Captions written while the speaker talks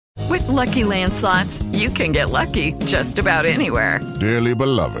Lucky Land Slots, you can get lucky just about anywhere. Dearly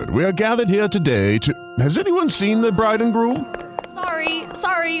beloved, we are gathered here today to... Has anyone seen the bride and groom?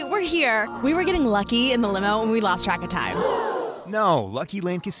 Sorry, we're here. We were getting lucky in the limo and we lost track of time. No, Lucky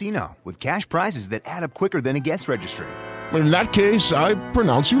Land Casino, with cash prizes that add up quicker than a guest registry. In that case, I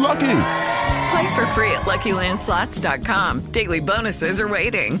pronounce you lucky. Play for free at LuckyLandSlots.com. Daily bonuses are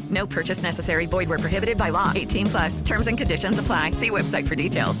waiting. No purchase necessary. Void where prohibited by law. 18+. Terms and conditions apply. See website for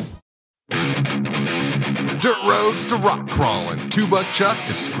details. Dirt roads to rock crawling, two-buck chuck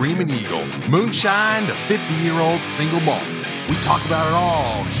to screaming eagle, moonshine to 50-year-old single malt. We talk about it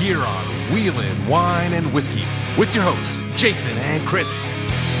all here on Wheelin' Wine and Whiskey with your hosts, Jason and Chris.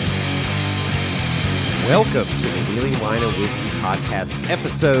 Welcome to the Wheeling Wine and Whiskey Podcast,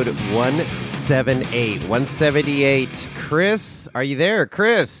 episode 178. Chris, are you there?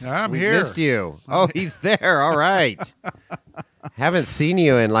 Chris, I'm we here. Missed you. Oh, he's there. All right. Haven't seen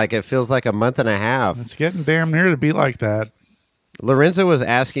you in it feels like a month and a half. It's getting damn near to be like that. Lorenzo was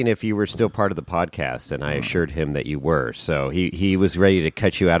asking if you were still part of the podcast, and I assured him that you were. So he was ready to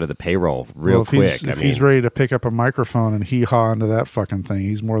cut you out of the payroll real quick. If he's ready to pick up a microphone and hee-haw into that fucking thing,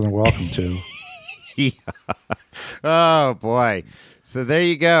 he's more than welcome to. Oh, boy. So there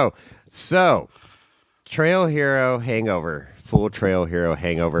you go. So, Trail Hero Hangover, full Trail Hero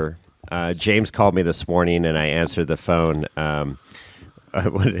Hangover. James called me this morning, and I answered the phone.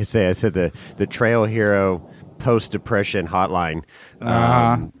 What did I say? I said the Trail Hero post-depression hotline.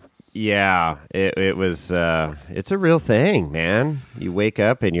 Yeah, it was, it's a real thing, man. You wake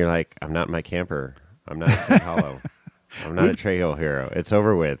up, and you're like, I'm not in my camper. I'm not at St. Hollow. I'm not a Trail Hero. It's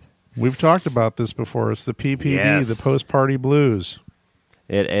over with. We've talked about this before. It's the PPD, Yes. the post-party blues.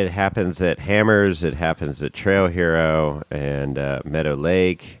 It happens at Hammers. It happens at Trail Hero and Meadow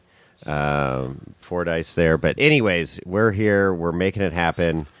Lake, Fordyce there. But anyways, we're here. We're making it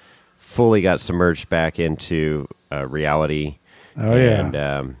happen. Fully got submerged back into reality. Oh, yeah. And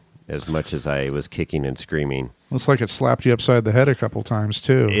as much as I was kicking and screaming. Looks like it slapped you upside the head a couple times,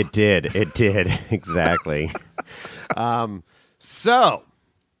 too. It did. Exactly. So,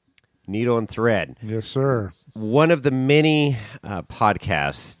 needle and thread. Yes, sir. One of the many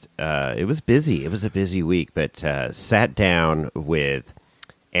podcasts, it was busy. It was a busy week, but sat down with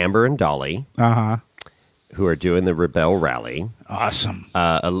Amber and Dolly, who are doing the Rebel Rally. Awesome.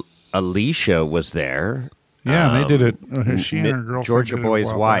 Alicia was there. Yeah, they did it. She and her girlfriend Georgia did it a Boy's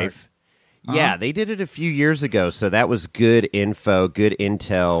while wife. back. Yeah, they did it a few years ago, so that was good info, good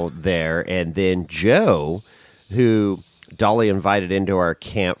intel there. And then Joe, who Dolly invited into our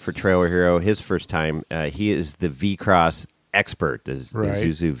camp for Trail Hero, his first time. He is the V-Cross expert, the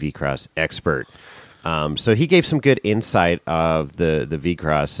Isuzu V-Cross expert. So he gave some good insight of the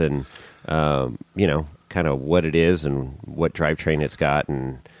V-Cross and, kind of what it is and what drivetrain it's got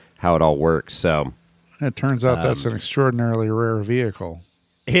and how it all works. So It turns out that's an extraordinarily rare vehicle.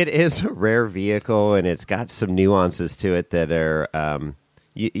 it is a rare vehicle, and it's got some nuances to it that are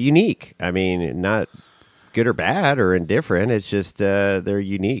unique. I mean, not good or bad or indifferent. It's just they're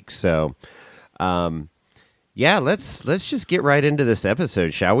unique. So, let's just get right into this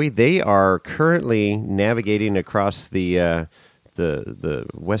episode, shall we? They are currently navigating across the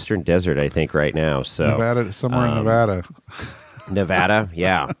Western Desert, I think, right now. So Nevada, somewhere in Nevada. Nevada,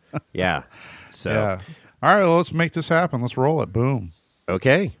 yeah. So, Yeah. All right, well, let's make this happen. Let's roll it. Boom.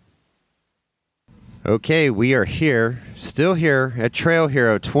 Okay, we are still here at Trail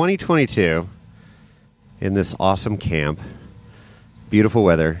Hero 2022 in this awesome camp. Beautiful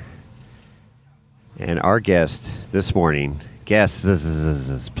weather. And our guest this morning, this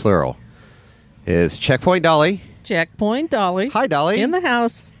is plural, is Checkpoint Dolly. Checkpoint Dolly. Hi, Dolly. In the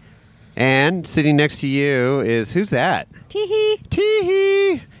house. And sitting next to you is, who's that?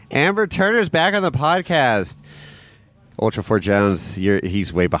 Tee-hee. Amber Turner's back on the podcast. Ultra 4 Jones,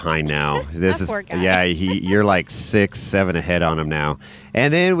 he's way behind now. This is poor guy. Yeah, you're like 6, 7 ahead on him now.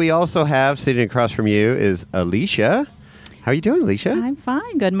 And then we also have sitting across from you is Alicia. How are you doing, Alicia? I'm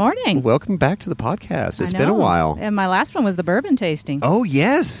fine. Good morning. Welcome back to the podcast. It's I been a know. while. And my last one was the bourbon tasting. Oh,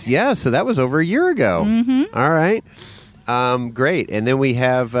 yes. Yeah, so that was over a year ago. Mm-hmm. All right. Great. And then we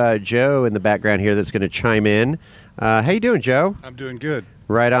have Joe in the background here that's going to chime in. How you doing, Joe? I'm doing good.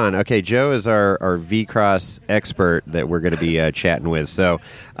 Right on. Okay, Joe is our V-Cross expert that we're going to be chatting with. So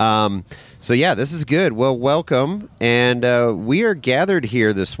yeah, this is good. Well, welcome. And we are gathered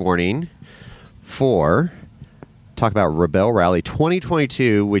here this morning for talk about Rebel Rally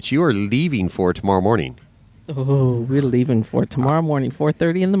 2022, which you are leaving for tomorrow morning. Oh, we're leaving for tomorrow morning,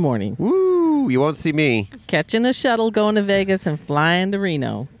 4:30 in the morning. Woo! You won't see me. Catching a shuttle, going to Vegas, and flying to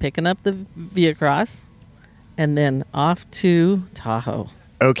Reno. Picking up the V-Cross, and then off to Tahoe.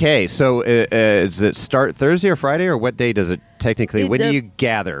 Okay, so does it start Thursday or Friday, or what day does it technically? When do you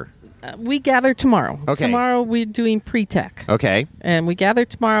gather? We gather tomorrow. Okay. Tomorrow we're doing pre-tech. Okay. And we gather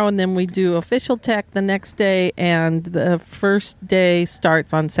tomorrow, and then we do official tech the next day, and the first day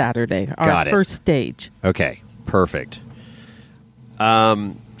starts on Saturday, our first stage. Okay, perfect.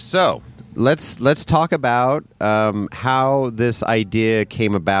 So let's talk about how this idea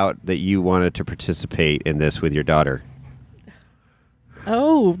came about that you wanted to participate in this with your daughter.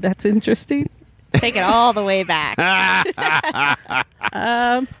 Oh, that's interesting. Take it all the way back.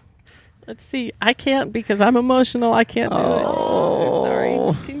 Let's see. I can't because I'm emotional. I can't do it. Oh,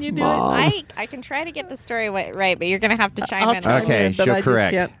 sorry. Can you do it? I can try to get the story right, but you're going to have to chime in. Okay, but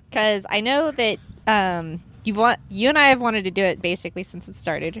correct. Because I know that you and I have wanted to do it basically since it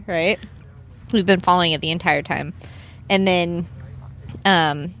started, right? We've been following it the entire time. And then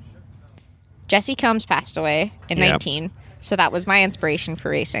Jesse Combs passed away in 19, so that was my inspiration for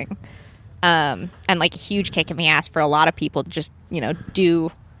racing. And like a huge kick in the ass for a lot of people to just,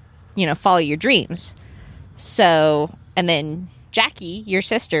 follow your dreams. So, and then Jackie, your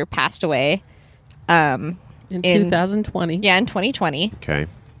sister, passed away. In 2020. Yeah, in 2020. Okay.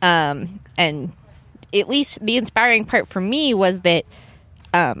 And at least the inspiring part for me was that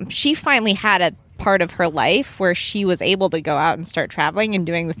she finally had a part of her life where she was able to go out and start traveling and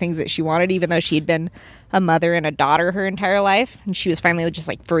doing the things that she wanted, even though she'd been a mother and a daughter her entire life. And she was finally just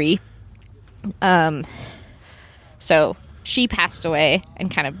like free. So she passed away and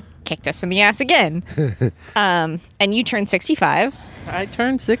kind of kicked us in the ass again. And you turned 65. I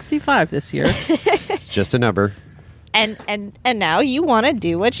turned 65 this year. Just a number. And now you want to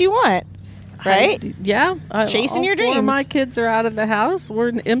do what you want, right? Chasing your dreams. Four of my kids are out of the house.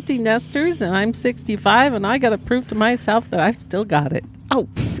 We're empty nesters, and I'm 65, and I got to prove to myself that I've still got it. Oh,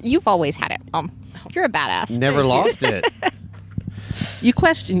 you've always had it. You're a badass. Never lost it. You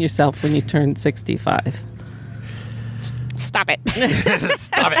question yourself when you turn 65. Stop it.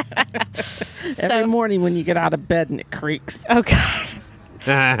 Stop it. Every morning when you get out of bed and it creaks. Oh,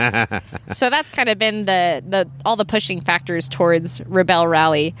 God. So that's kind of been all the pushing factors towards Rebelle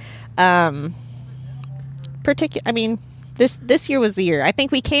Rally. This year was the year. I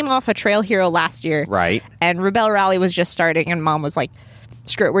think we came off a Trail Hero last year. Right. And Rebelle Rally was just starting, and Mom was like,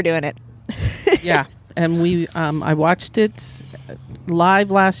 screw it, we're doing it. Yeah. And I watched it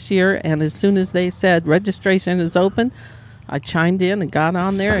live last year, and as soon as they said registration is open, I chimed in and got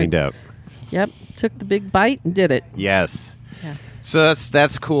on there. Signed up. Yep. Took the big bite and did it. Yes. Yeah. So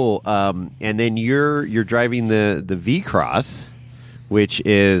that's cool. And then you're driving the V-Cross, which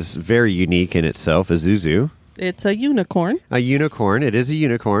is very unique in itself, a Zuzu. It's a unicorn. A unicorn. It is a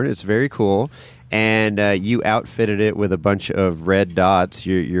unicorn. It's very cool. And you outfitted it with a bunch of red dots.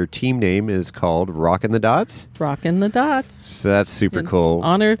 Your team name is called Rockin' the Dots? Rockin' the Dots. So that's super cool. In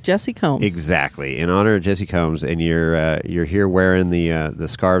honor of Jesse Combs. Exactly. In honor of Jesse Combs. And you're here wearing the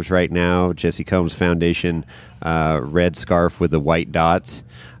scarves right now, Jesse Combs Foundation red scarf with the white dots.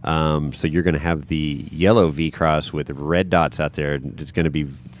 So you're going to have the yellow V-Cross with red dots out there. It's going to be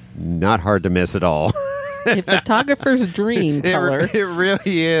not hard to miss at all. A photographer's dream color. It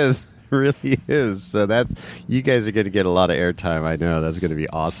really is. Really is. So you guys are going to get a lot of airtime. I know that's going to be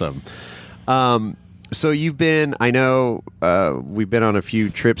awesome. So you've been, I know we've been on a few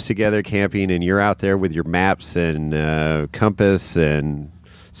trips together camping, and you're out there with your maps and compass and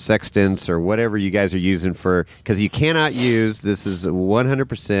sextants or whatever you guys are using because you cannot use, this is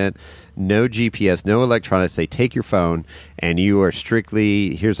 100% no GPS, no electronics. They take your phone and you are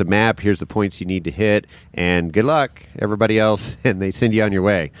strictly, here's a map, here's the points you need to hit, and good luck, everybody else, and they send you on your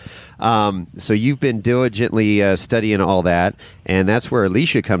way. So you've been diligently studying all that, and that's where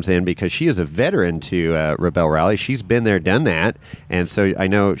Alicia comes in because she is a veteran to Rebelle Rally. She's been there, done that, and so I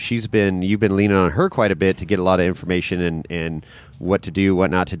know you've been leaning on her quite a bit to get a lot of information and what to do,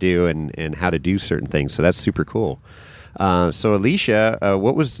 what not to do, and how to do certain things. So that's super cool. So Alicia,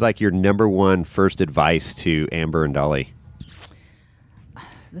 what was like your number one first advice to Amber and Dolly?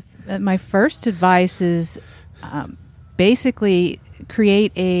 My first advice is basically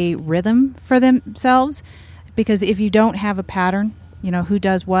create a rhythm for themselves, because if you don't have a pattern, who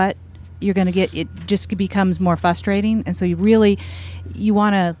does what, you're going to get, it just becomes more frustrating. And so you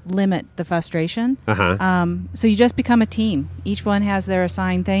want to limit the frustration. So you just become a team. Each one has their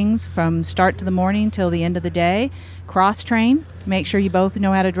assigned things from start to the morning till the end of the day. Cross train, make sure you both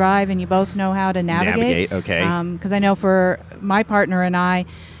know how to drive and you both know how to navigate. Okay. Because I know for my partner and I,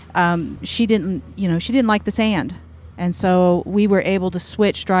 she didn't like the sand. And so we were able to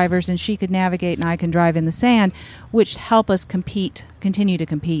switch drivers, and she could navigate and I can drive in the sand, which help us continue to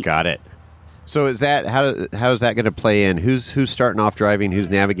compete. Got it. So is that how is that going to play in? Who's starting off driving? Who's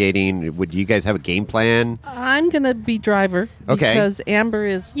navigating? Would you guys have a game plan? I'm going to be driver. Okay. Because Amber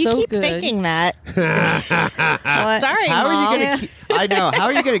is You so keep good. thinking that. Sorry, How Mom. are you going to? I know. How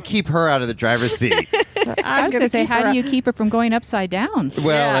are you going to keep her out of the driver's seat? I was going to say, how do you keep her from going upside down? Well,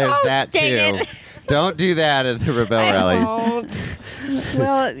 Yeah. there's Oh, that dang too. it. Don't do that at the Rebel Rally.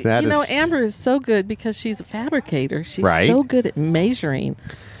 Well, That is- Amber is so good because she's a fabricator. She's Right. so good at measuring.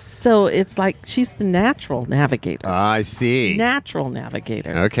 So it's like she's the natural navigator. I see. Natural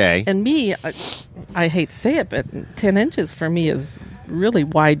navigator. Okay. And me, I hate to say it, but 10 inches for me is really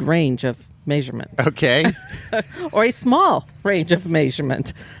wide range of measurement. Okay. Or a small range of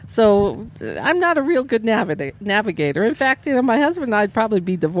measurement. So I'm not a real good navigator. In fact, my husband and I'd probably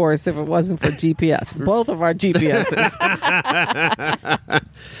be divorced if it wasn't for GPS. Both of our GPSs.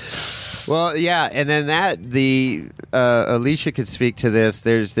 Well, yeah, and then Alicia could speak to this.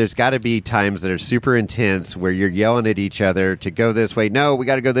 There's got to be times that are super intense where you're yelling at each other to go this way. No, we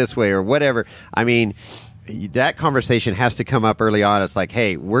got to go this way, or whatever. I mean, that conversation has to come up early on. It's like,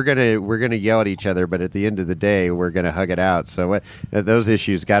 hey, we're gonna yell at each other, but at the end of the day, we're gonna hug it out. So those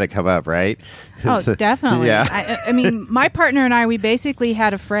issues got to come up, right? Oh, So- definitely. Yeah. I mean, my partner and I, we basically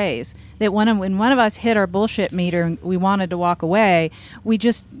had a phrase that when one of us hit our bullshit meter and we wanted to walk away, we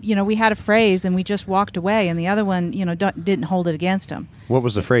just, we had a phrase and we just walked away, and the other one, didn't hold it against him. What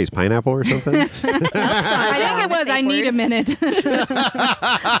was the phrase? Pineapple or something? I think it was, I need a minute.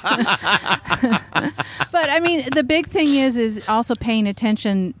 But I mean, the big thing is also paying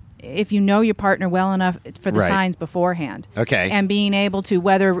attention if you know your partner well enough for the Right. signs beforehand. Okay. And being able to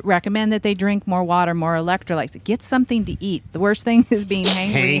whether recommend that they drink more water, more electrolytes, get something to eat. The worst thing is being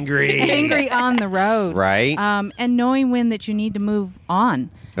hangry on the road. Right. And knowing when that you need to move on.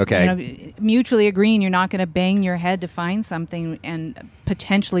 Okay. Mutually agreeing you're not going to bang your head to find something and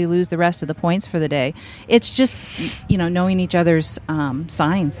potentially lose the rest of the points for the day. It's just, knowing each other's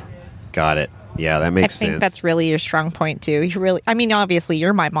signs. Got it. Yeah, that makes sense. I think that's really your strong point too. Obviously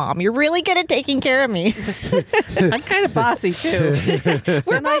you're my mom. You're really good at taking care of me. I'm kind of bossy too.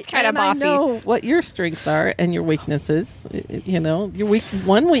 We're both kind of bossy. I know what your strengths are and your weaknesses.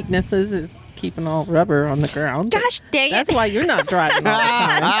 One weakness is keeping all rubber on the ground. Gosh dang it. That's why you're not driving all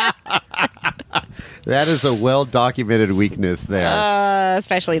the time. That is a well-documented weakness there.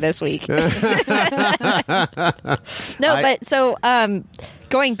 Especially this week.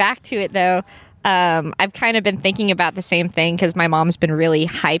 Going back to it though, I've kind of been thinking about the same thing because my mom's been really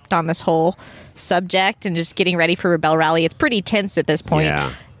hyped on this whole subject and just getting ready for Rebel Rally. It's pretty tense at this point.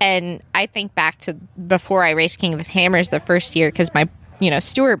 Yeah. And I think back to before I raced King of the Hammers the first year because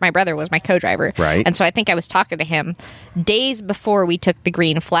Stuart, my brother, was my co-driver. Right. And so I think I was talking to him days before we took the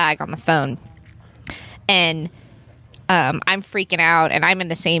green flag on the phone. And I'm freaking out, and I'm in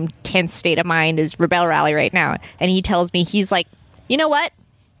the same tense state of mind as Rebel Rally right now. And he tells me, he's like, you know what?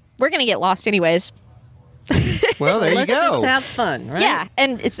 We're going to get lost anyways. Well, there you Let's go. just have fun, right? Yeah.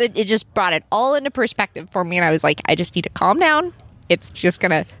 And it just brought it all into perspective for me. And I was like, I just need to calm down. It's just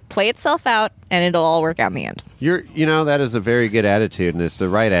going to play itself out, and it'll all work out in the end. That is a very good attitude, and it's the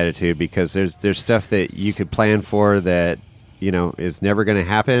right attitude because there's stuff that you could plan for that is never going to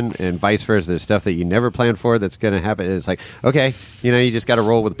happen, and vice versa. There's stuff that you never planned for that's going to happen. And it's like, okay, you just got to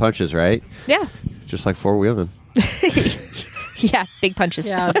roll with the punches, right? Yeah. Just like four-wheeling. Yeah, big punches.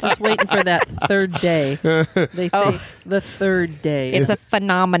 Yeah, just waiting for that third day. They say the third day. It's a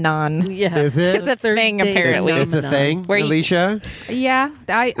phenomenon. Yeah. Is it? It's a Third thing, day apparently. It's a thing, Where you- Alicia? Yeah,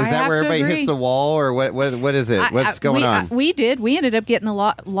 I Is that have where to everybody agree. hits the wall, or what is it? What's going on? We did. We ended up getting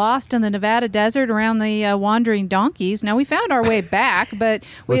lost in the Nevada desert around the wandering donkeys. Now, we found our way back, but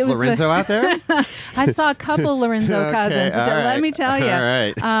Was it Lorenzo out there? I saw a couple Lorenzo Okay, cousins. all Let right. me tell you. All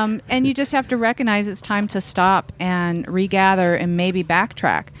right. And you just have to recognize it's time to stop and regather and maybe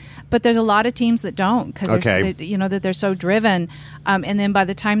backtrack. But there's a lot of teams that don't because Okay. that they're so driven, and then by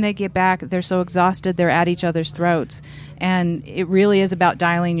the time they get back, they're so exhausted they're at each other's throats. And it really is about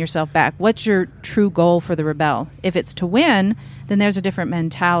dialing yourself back. What's your true goal for the Rebel? If it's to win, then there's a different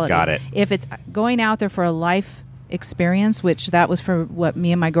mentality. Got it. If it's going out there for a life experience, which that was for what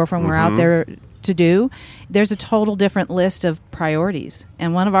me and my girlfriend were out there to do, there's a total different list of priorities.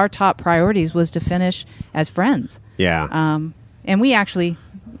 And one of our top priorities was to finish as friends. Yeah. And we actually,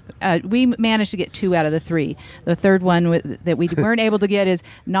 we managed to get 2 out of the 3. The third one that we weren't able to get is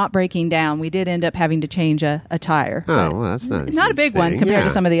not breaking down. We did end up having to change a tire. Oh, well, that's not Not a huge big one thing. compared Yeah. to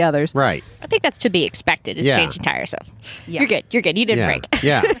some of the others. Right. I think that's to be expected is Yeah. changing tires. So Yeah. you're good. You didn't Yeah. break.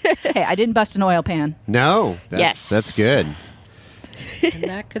 Yeah. Hey, I didn't bust an oil pan. No. Yes. That's good. And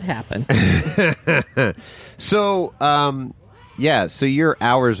that could happen. So, yeah, so you're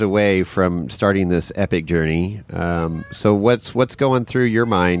hours away from starting this epic journey. So what's going through your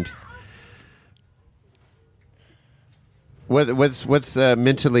mind? What's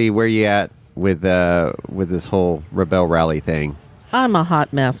mentally where you at with this whole Rebel Rally thing? I'm a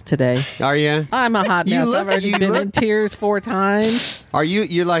hot mess today. Are you? I'm a hot mess. I've already been in tears 4 times. Are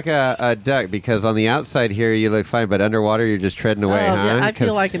you're like a duck, because on the outside here you look fine, but underwater you're just treading away, huh? Yeah, I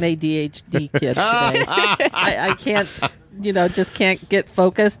feel like an ADHD kid today. I can't, just can't get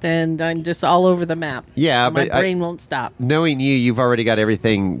focused, and I'm just all over the map. Yeah, my but brain won't stop. Knowing you've already got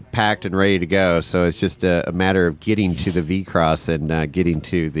everything packed and ready to go, so it's just a matter of getting to the V-Cross and getting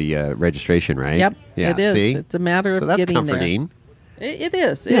to the registration, right? Yep, yeah, it is. See? It's a matter of that's getting comforting. there. It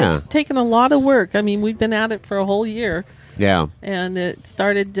is. Yeah. It's taken a lot of work. I mean, we've been at it for a whole year. Yeah. And it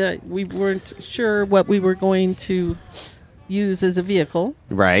started, we weren't sure what we were going to use as a vehicle.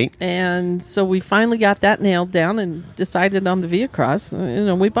 Right. And so we finally got that nailed down and decided on the Via-Cross.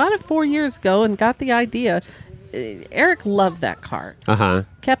 We bought it 4 years ago and got the idea. Eric loved that car. Uh-huh.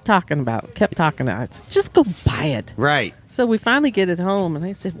 Kept talking about it. I said, just go buy it. Right. So we finally get it home, and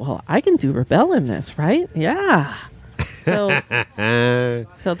I said, well, I can do Rebel in this, right? Yeah. So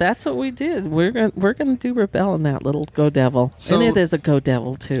that's what we did. We're gonna do Rebel in that little Go Devil, and it is a Go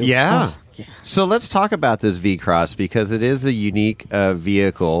Devil too. Yeah. Oh, yeah. So let's talk about this V-Cross, because it is a unique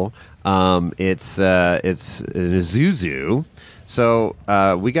vehicle. It's an Isuzu. So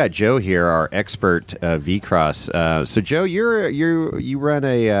we got Joe here, our expert V-Cross. So Joe, you run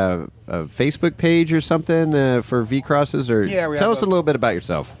a Facebook page or something for V-Crosses, or tell us a little bit about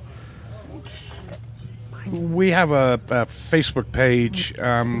yourself. We have a Facebook page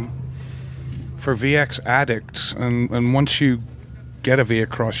for VX addicts, and once you get a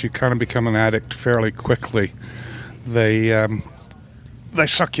Via-Cross, you kind of become an addict fairly quickly. They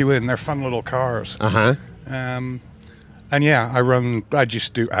suck you in. They're fun little cars. Uh-huh. And yeah, I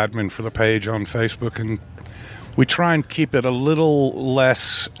just do admin for the page on Facebook, and we try and keep it a little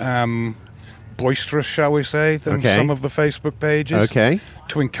less boisterous, shall we say, than some of the Facebook pages. Okay.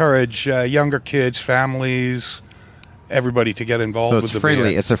 To encourage younger kids, families, everybody to get involved with the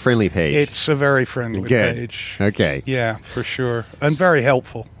friendly. VX. It's a friendly page. It's a very friendly page. Okay. Yeah, for sure. And very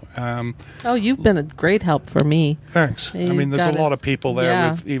helpful. You've been a great help for me. Thanks. I mean, there's a lot of people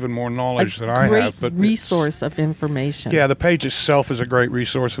there with even more knowledge than I have. But resource of information. Yeah, the page itself is a great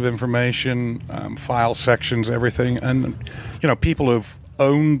resource of information, file sections, everything. And, people who've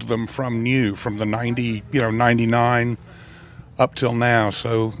owned them from the 99 up till now,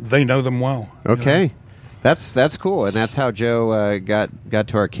 so they know them well. Okay. That's cool. And that's how Joe got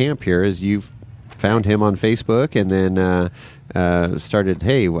to our camp here, is you found him on Facebook, and then started,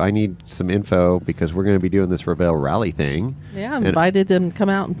 hey, I need some info because we're going to be doing this Rebel Rally thing. Yeah, invited him to come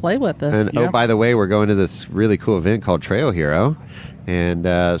out and play with us. And, oh, by the way, we're going to this really cool event called Trail Hero.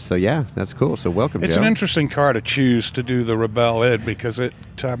 And so, yeah, that's cool. So welcome, It's Joe. an interesting car to choose to do the Rebel in, because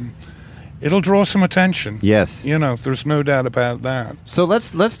it'll draw some attention. Yes. There's no doubt about that. So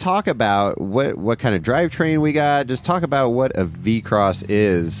let's talk about what kind of drivetrain we got. Just talk about what a V-Cross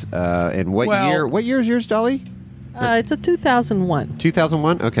is and what year. What year is yours, Dolly? It's a 2001.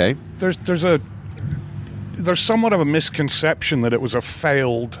 2001? Okay. There's somewhat of a misconception that it was a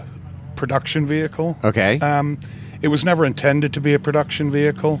failed production vehicle. Okay. It was never intended to be a production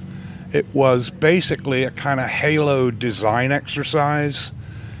vehicle. It was basically a kind of halo design exercise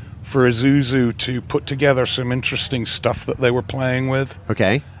for Isuzu to put together some interesting stuff that they were playing with.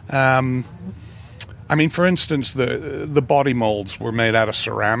 Okay. For instance, the body molds were made out of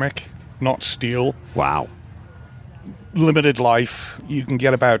ceramic, not steel. Wow. Limited life. You can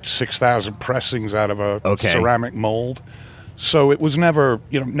get about 6,000 pressings out of a ceramic mold. So it was never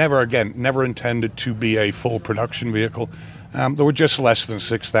intended to be a full production vehicle. There were just less than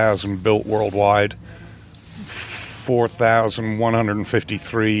 6,000 built worldwide.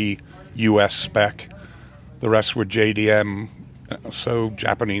 4,153 U.S. spec. The rest were JDM, so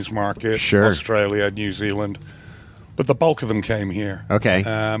Japanese market, Australia, New Zealand. But the bulk of them came here. Okay.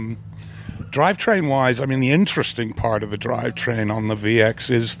 Drivetrain-wise, the interesting part of the drivetrain on the VX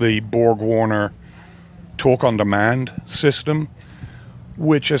is the Borg-Warner torque-on-demand system,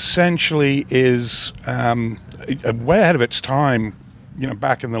 which essentially is way ahead of its time,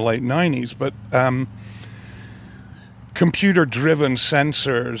 back in the late 90s, but computer-driven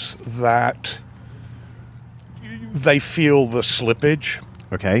sensors that they feel the slippage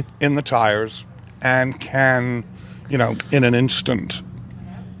in the tires and can, in an instant,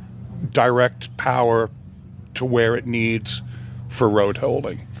 direct power to where it needs for road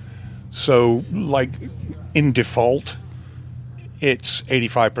holding. So, like, in default, it's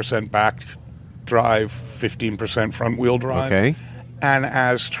 85% back drive, 15% front wheel drive. Okay. And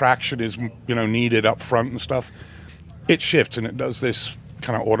as traction is, needed up front and stuff, it shifts and it does this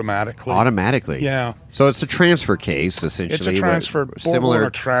kind of automatically. Automatically. Yeah. So it's a transfer case, essentially. It's a transfer, similar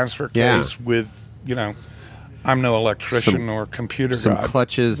transfer case with, I'm no electrician or computer some guy.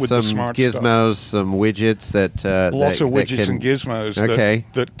 clutches, with some the smart gizmos, stuff. some widgets that lots of widgets and gizmos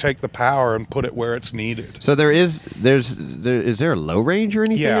that take the power and put it where it's needed. So is there a low range or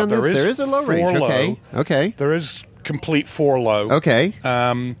anything on this? There is a low range. Okay. There is complete 4 low. Okay.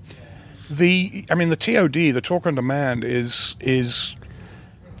 The TOD, the torque on demand is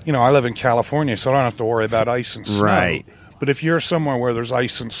I live in California, so I don't have to worry about ice and snow. Right. But if you're somewhere where there's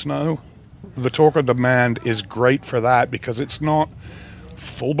ice and snow, the torque on demand is great for that because it's not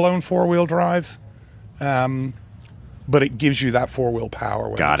full-blown 4-wheel drive, but it gives you that 4-wheel power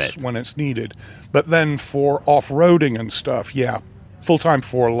when it's needed. But then for off-roading and stuff, full-time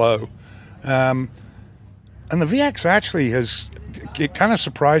 4 low. And the VX actually it kind of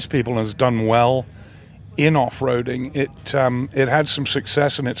surprised people and has done well in off-roading. It had some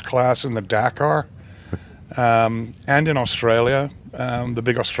success in its class in the Dakar and in Australia. The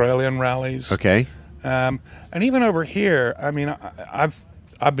big Australian rallies. Okay. And even over here,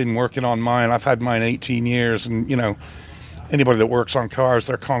 I've been working on mine. I've had mine 18 years, and anybody that works on cars,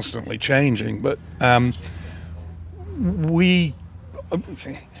 they're constantly changing. But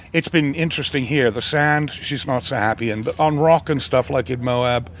it's been interesting here. The sand, she's not so happy in, but on rock and stuff like in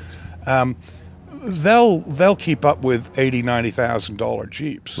Moab, they'll keep up with $80,000-$90,000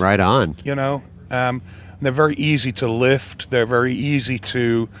 Jeeps. Right on. They're very easy to lift. They're very easy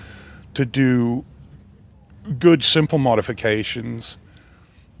to do good, simple modifications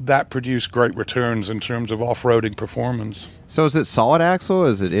that produce great returns in terms of off-roading performance. So is it solid axle?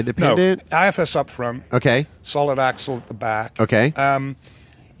 Is it independent? No, IFS up front. Okay. Solid axle at the back. Okay.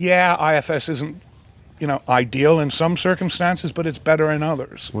 IFS isn't, ideal in some circumstances, but it's better in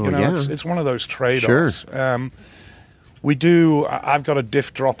others. Well, it's one of those trade-offs. Sure. I've got a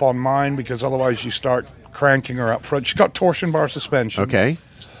diff drop on mine because otherwise you start cranking her up front. She's got torsion bar suspension. Okay.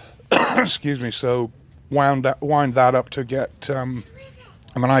 Excuse me. So wind that up to get.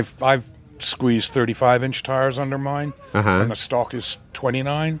 I've squeezed 35-inch tires under mine, and the stock is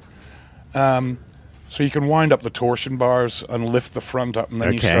 29. So you can wind up the torsion bars and lift the front up, and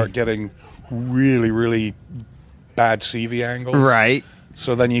then you start getting really, really bad CV angles. Right.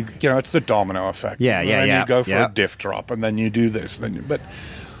 So then it's the domino effect. Yeah. You go for a diff drop, and then you do this.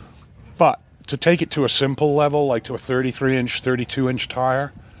 But to take it to a simple level, like to a 33-inch, 32-inch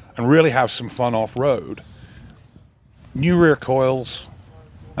tire, and really have some fun off-road, new rear coils,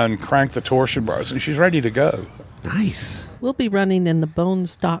 and crank the torsion bars, and she's ready to go. Nice. We'll be running in the bone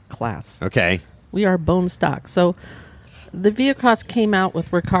stock class. Okay. We are bone stock. So the Vehicross came out with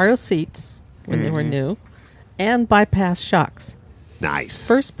Recaro seats when they were new and bypass shocks. Nice.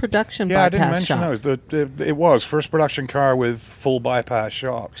 First production bypass shocks. Yeah, I didn't mention those. It was first production car with full bypass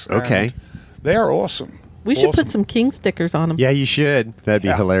shocks. Okay. They are awesome. We should put some King stickers on them. Yeah, you should. That'd be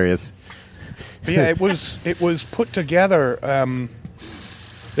hilarious. But it was put together.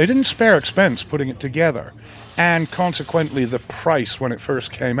 They didn't spare expense putting it together, and consequently, the price when it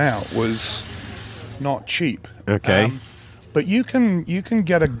first came out was not cheap. Okay. But you can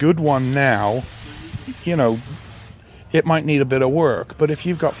get a good one now. It might need a bit of work, but if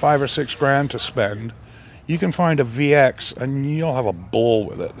you've got $5,000 or $6,000 to spend, you can find a VX and you'll have a ball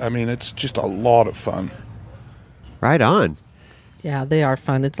with it. It's just a lot of fun. Right on. Yeah, they are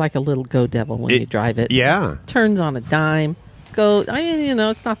fun. It's like a little Go Devil when you drive it. Yeah. Turns on a dime.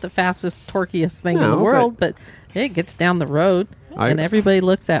 It's not the fastest, torquiest thing in the world, but it gets down the road, and everybody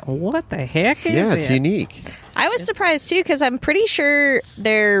looks at, what the heck is it? Yeah, it's unique. I was surprised, too, because I'm pretty sure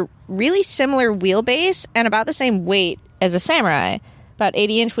they're really similar wheelbase and about the same weight as a Samurai. About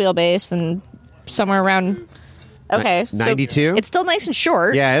 80-inch wheelbase and somewhere around... Okay. 92? So it's still nice and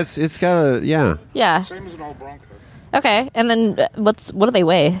short. Yeah, it's got a... Yeah. Yeah. Same as an old Bronco. Okay, and then what do they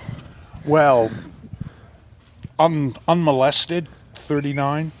weigh? Well, unmolested,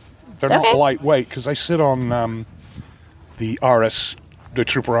 39. They're not lightweight because I sit on the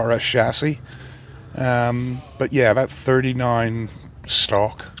Trooper RS chassis. But yeah, about 39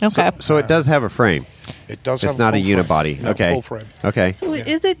 stock. Okay. So it does have a frame. It does. It's not a unibody. No, okay. Full frame. Okay. So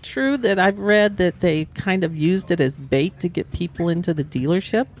is it true that I've read that they kind of used it as bait to get people into the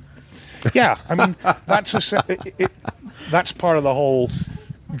dealership? Yeah, that's part of the whole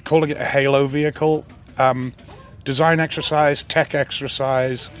calling it a halo vehicle. Design exercise, tech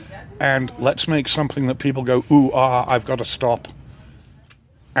exercise, and let's make something that people go, ooh, I've got to stop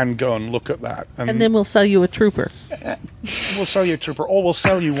and go and look at that. And then we'll sell you a Trooper. We'll sell you a Trooper, or we'll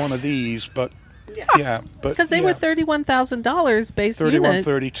sell you one of these, but Yeah, but because they were $31,000 base unit.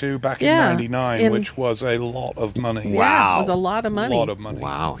 3132 back in '99, which was a lot of money. Yeah, it was a lot of money. A lot of money.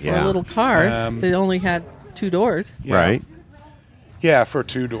 Wow, for a little car. They only had 2 doors. Yeah. Right. Yeah, for a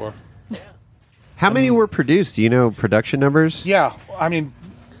 2-door. How many were produced? Do you know production numbers? Yeah, I mean,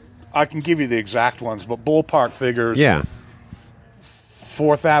 I can give you the exact ones, but ballpark figures. Yeah.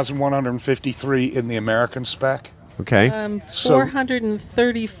 4,153 in the American spec. Okay.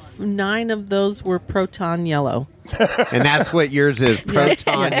 439 of those were Proton Yellow. And that's what yours is,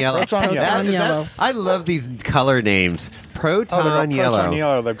 Proton Yellow. Proton Yellow. I love these color names. Proton Yellow. Proton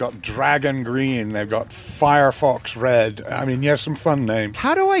Yellow. They've got Dragon Green. They've got Firefox Red. I mean, yes, some fun names.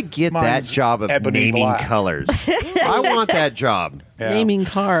 How do I get that job of Ebony naming Black. colors? I want that job. Yeah. Naming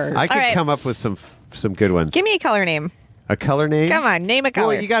cars. I could All right. come up with some good ones. Give me a color name. A color name? Come on, name a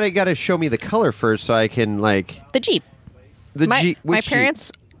color. Well, you gotta show me the color first, so I can The Jeep. Jeep. My Which Jeep?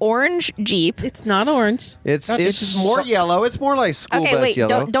 parents' orange Jeep. It's not orange. It's more yellow. It's more like school Okay, bus wait.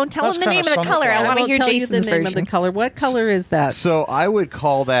 yellow. Don't tell them the name of the color. I want to hear tell Jason's you the name version. of the color. What color is that? So I would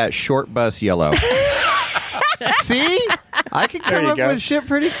call that short bus yellow. See? I can come up with shit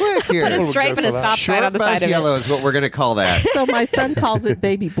pretty quick here. Put a stripe and a stop sign Short on the bus side of yellow it. is what we're going to call that. So my son calls it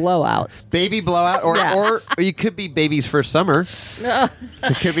baby blowout. Baby blowout, or you could be baby's first summer.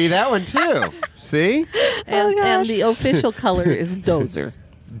 It could be that one too. See? And the official color is Dozer.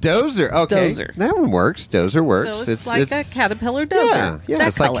 Dozer. Okay. Dozer. That one works. Dozer works. So it's like a Caterpillar Dozer. Yeah, That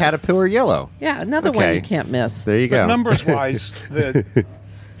it's like color. Caterpillar yellow. Yeah, another one you can't miss. There you go. But numbers-wise,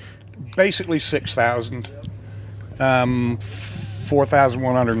 basically 6,000.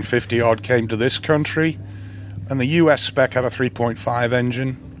 4,150 odd came to this country, and the US spec had a 3.5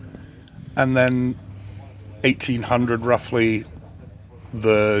 engine, and then 1,800 roughly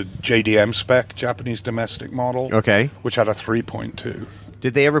the JDM spec, Japanese domestic model, Okay. which had a 3.2.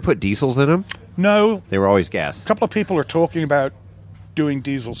 Did they ever put diesels in them? No, They were always gas. a couple of people are talking about doing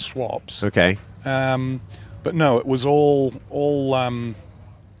diesel swaps, Okay. but no, it was all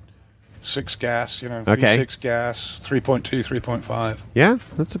 6 gas, Okay. V6 gas, 3.2, 3.5. Yeah,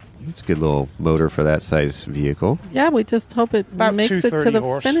 that's a good little motor for that size vehicle. Yeah, we just hope it About makes it to 230 the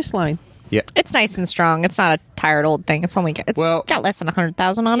horse. finish line. Yeah. It's nice and strong. It's not a tired old thing. It's got less than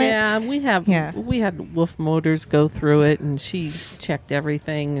 100,000 on it. Yeah, we had Wolf Motors go through it, and she checked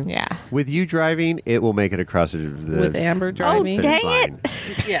everything. Yeah. With you driving, it will make it across the With Amber driving. finish dang line.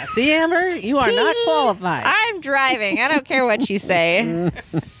 Yeah, see, Amber, you are not qualified. I'm driving. I don't care what you say.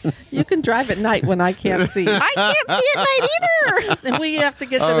 You can drive at night when I can't see. I can't see at night either. And we have to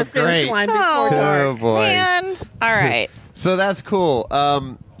get to Oh, the finish great. line before dark. Oh, boy. Man. All right. So that's cool.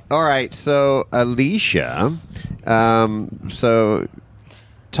 All right, so Alicia, so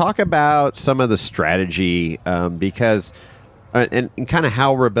talk about some of the strategy because and kind of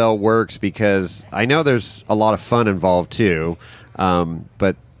how Rebel works, because I know there's a lot of fun involved too,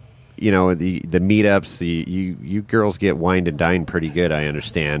 but the meetups, you girls get wined and dined pretty good, I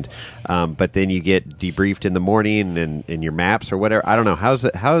understand, but then you get debriefed in the morning and in your maps or whatever. I don't know, how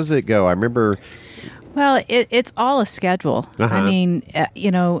does it go? I remember. Well, it's all a schedule. Uh-huh. I mean,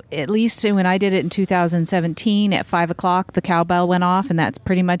 at least when I did it in 2017 at 5 o'clock, the cowbell went off, and that's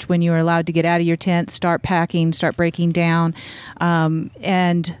pretty much when you were allowed to get out of your tent, start packing, start breaking down,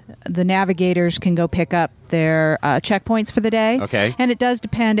 and the navigators can go pick up their checkpoints for the day. Okay. And it does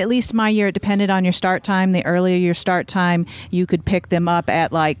depend, at least my year, it depended on your start time. The earlier your start time, you could pick them up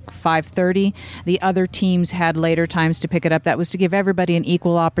at like 5:30. The other teams had later times to pick it up. That was to give everybody an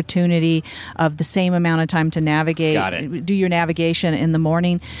equal opportunity of the same amount of time to navigate. Got it. Do your navigation in the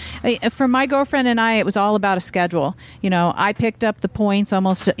morning. For my girlfriend and I, it was all about a schedule. I picked up the points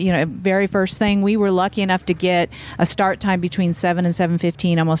almost, very first thing. We were lucky enough to get a start time between 7 and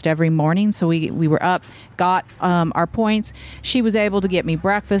 7:15 almost every morning. So we were up, got our points. She was able to get me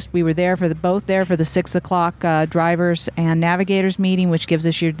breakfast. We were both there for the 6 o'clock drivers and navigators meeting, which gives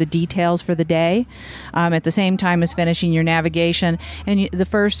us the details for the day at the same time as finishing your navigation. And the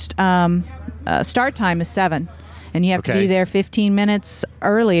first start time is 7. And you have to be there 15 minutes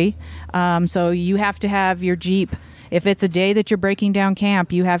early. So you have to have your Jeep. If it's a day that you're breaking down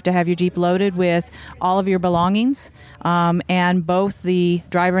camp, you have to have your Jeep loaded with all of your belongings, and both the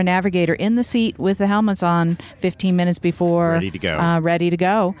driver and navigator in the seat with the helmets on 15 minutes before. Ready to go. Ready to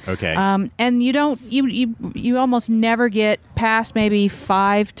go. Okay. And you almost never get past maybe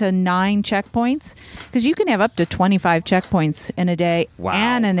 5 to 9 checkpoints, because you can have up to 25 checkpoints in a day. Wow.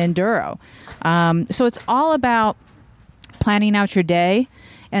 And an enduro. So it's all about planning out your day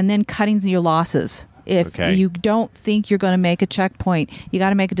and then cutting your losses. If you don't think you're going to make a checkpoint, you got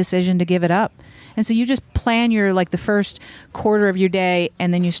to make a decision to give it up. And so you just plan your the first quarter of your day,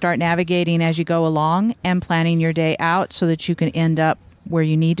 and then you start navigating as you go along and planning your day out so that you can end up where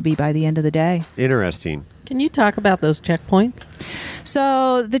you need to be by the end of the day. Interesting. Can you talk about those checkpoints?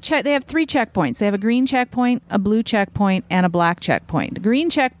 So they have 3 checkpoints. They have a green checkpoint, a blue checkpoint, and a black checkpoint. The green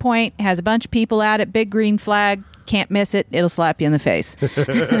checkpoint has a bunch of people at it, big green flag. Can't miss it. It'll slap you in the face.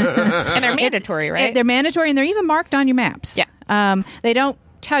 And they're mandatory, right? They're mandatory, and they're even marked on your maps. Yeah. They don't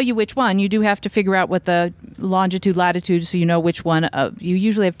tell you which one. You do have to figure out what the longitude, latitude, so you know which one. You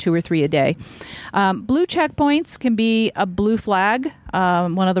usually have 2 or 3 a day. Blue checkpoints can be a blue flag,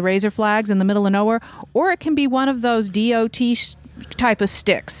 one of the razor flags in the middle of nowhere, or it can be one of those DOT type of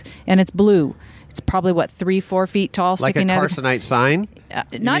sticks, and it's blue. It's probably 3-4 feet tall, like sticking a out. Carson sign.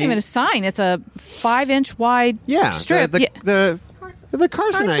 Not even a sign. It's a 5-inch wide strip. The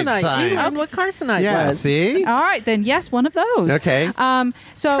Carsonite sign. You learned what Carsonite was. See? All right, then yes, one of those. Okay.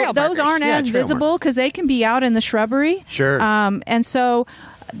 So Trail those markers. aren't as trail visible because they can be out in the shrubbery. Sure. And so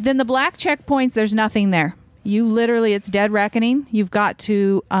then the black checkpoints, there's nothing there. You literally, it's dead reckoning. You've got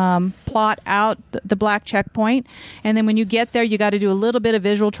to plot out the black checkpoint. And then when you get there, you got to do a little bit of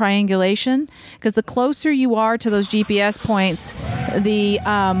visual triangulation because the closer you are to those GPS points, the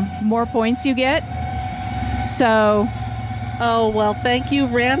more points you get. So... Oh, well, thank you,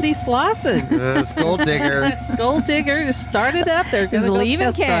 Randy Slauson. It's Gold Digger. Gold Digger started up. They're going to go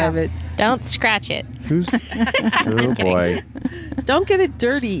test drive it. Don't scratch it. Oh, boy. Don't get it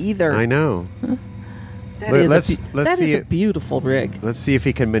dirty either. I know. That is see a beautiful rig. Let's see if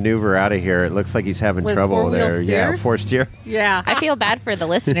he can maneuver out of here. It looks like he's having With trouble four-wheel there. steer? Yeah, 4-steer. Yeah. I feel bad for the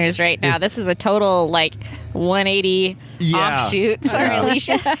listeners right now. This is a total 180 offshoot. Sorry,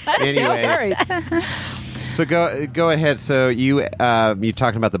 Alicia. Anyways. So go ahead. So you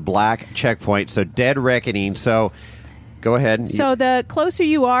talking about the black checkpoint. So dead reckoning. So go ahead. So the closer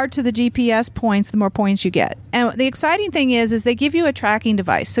you are to the GPS points, the more points you get. And the exciting thing is they give you a tracking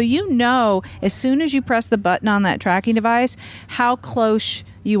device. So you know as soon as you press the button on that tracking device how close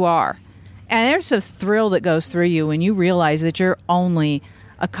you are. And there's a thrill that goes through you when you realize that you're only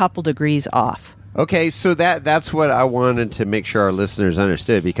a couple degrees off. Okay, so that's what I wanted to make sure our listeners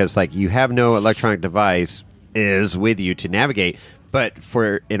understood because you have no electronic device is with you to navigate, but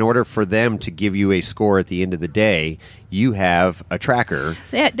in order for them to give you a score at the end of the day, you have a tracker.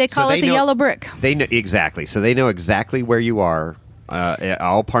 They call it the yellow brick. They know exactly. So they know exactly where you are at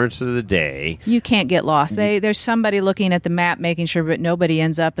all parts of the day. You can't get lost. There's somebody looking at the map, making sure that nobody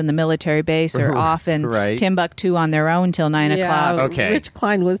ends up in the military base or off in Timbuktu on their own till 9 o'clock. Okay. Rich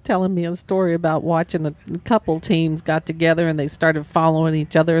Klein was telling me a story about watching a couple teams got together and they started following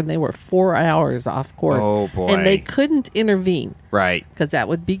each other and they were 4 hours off course. Oh, boy. And they couldn't intervene. Right. Because that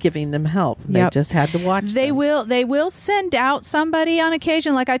would be giving them help. They just had to watch They will send out somebody on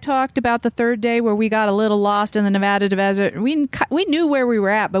occasion, like I talked about the third day where we got a little lost in the Nevada desert. We knew where we were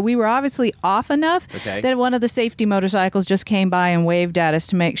at, but we were obviously off enough that one of the safety motorcycles just came by and waved at us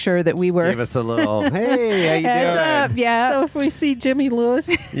to make sure that we were... Give us a little, hey, how you doing? Up, yeah. So if we see Jimmy Lewis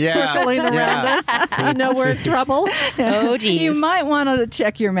circling around us, you know we're in trouble. Oh, geez. You might want to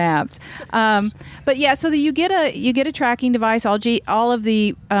check your maps. But yeah, so that you get a tracking device. All of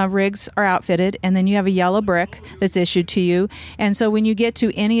the rigs are outfitted, and then you have a yellow brick that's issued to you. And so when you get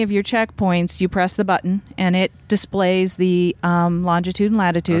to any of your checkpoints, you press the button, and it displays the longitude and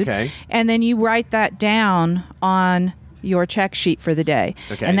latitude. Okay. And then you write that down on your check sheet for the day.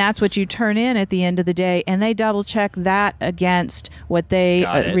 Okay. And that's what you turn in at the end of the day, and they double check that against what they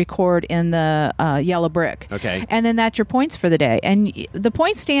record in the yellow brick. Okay. And then that's your points for the day. And the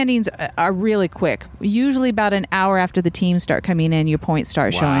point standings are really quick. Usually about an hour after the teams start coming in, your points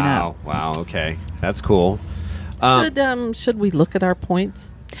start showing up. Wow. Okay. That's cool. Should we look at our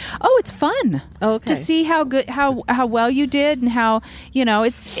points? Oh, it's fun. Okay. To see how good, how well you did, and how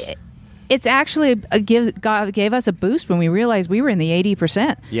it's actually gave us a boost when we realized we were in the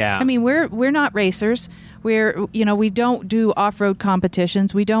 80%. Yeah. I mean, we're not racers. We don't do off-road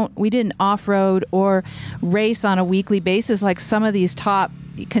competitions. We didn't off-road or race on a weekly basis like some of these top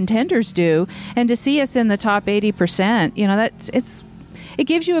contenders do. And to see us in the top 80%, it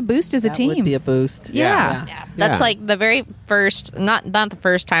gives you a boost as a team. That would be a boost. Yeah. That's like the very first, not the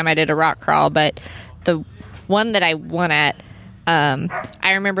first time I did a rock crawl, but the one that I won at.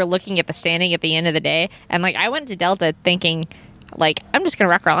 I remember looking at the standing at the end of the day, and I went to Delta thinking, I'm just gonna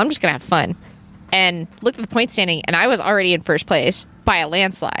rock crawl, I'm just gonna have fun, and looked at the point standing, and I was already in first place by a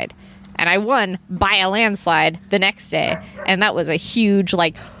landslide, and I won by a landslide the next day, and that was a huge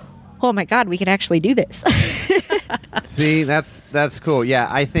oh my god, we can actually do this. See, that's cool. Yeah,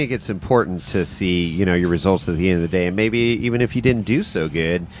 I think it's important to see, your results at the end of the day. And maybe even if you didn't do so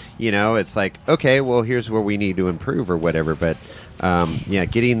good, it's like, okay, well, here's where we need to improve or whatever. But,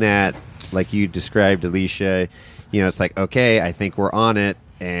 getting that, like you described, Alicia, it's like, okay, I think we're on it,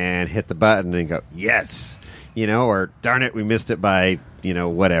 and hit the button and go, yes, or darn it, we missed it by,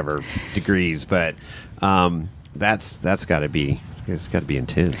 whatever degrees. But that's got to be... It's got to be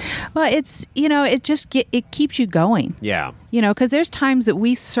intense. Well, it's, it keeps you going. Yeah. Because there's times that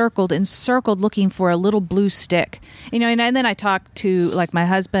we circled looking for a little blue stick. And then I talked to, like, my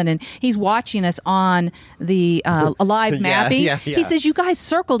husband, and he's watching us on the live mapping. Yeah. He says, you guys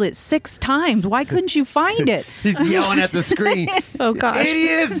circled it 6 times. Why couldn't you find it? He's yelling at the screen. Oh, gosh.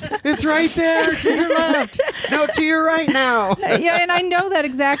 Idiots! It's right there to your left. No, to your right now. And I know that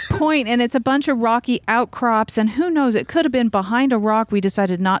exact point, and it's a bunch of rocky outcrops, and who knows, it could have been behind a rock we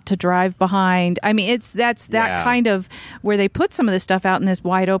decided not to drive behind. I mean, that's that kind of where they put some of this stuff out in this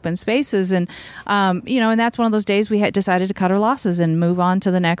wide open spaces, and and that's one of those days we had decided to cut our losses and move on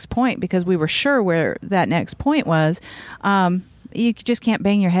to the next point because we were sure where that next point was. You just can't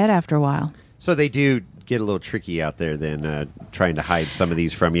bang your head after a while. So they do get a little tricky out there then, trying to hide some of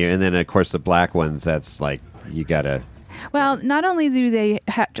these from you, and then of course the black ones, that's like you gotta. Well, not only do they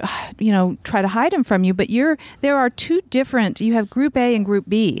try to hide them from you, but there are 2 different. You have Group A and Group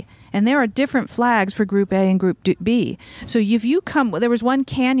B, and there are different flags for Group A and Group B. So if you there was one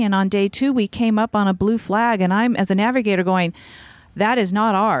canyon on day 2, we came up on a blue flag, and I'm, as a navigator, going, that is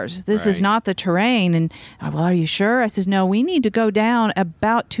not ours. This is not the terrain. And, well, are you sure? I says, no, we need to go down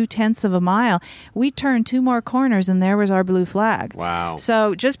about 0.2 of a mile. We turned 2 more corners, and there was our blue flag. Wow.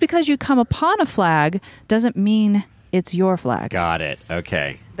 So just because you come upon a flag doesn't mean it's your flag. Got it.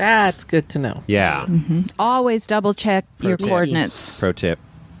 Okay. That's good to know. Yeah. Mm-hmm. Always double check your coordinates. Pro tip.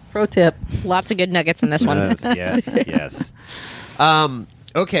 Lots of good nuggets in this one. Yes.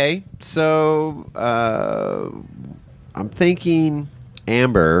 Okay. So I'm thinking,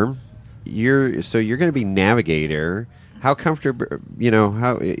 Amber, you're going to be navigator. How comfortable,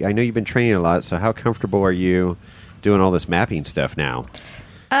 I know you've been training a lot, so how comfortable are you doing all this mapping stuff now?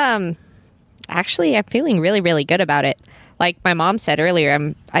 Actually, I'm feeling really, really good about it. Like my mom said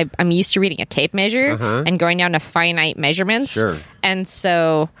earlier, I'm used to reading a tape measure and going down to finite measurements. Sure. And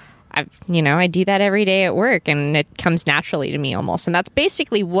so I do that every day at work, and it comes naturally to me almost. And that's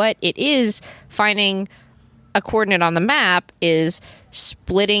basically what it is. Finding a coordinate on the map is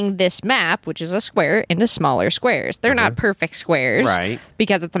splitting this map, which is a square, into smaller squares. They're not perfect squares, right?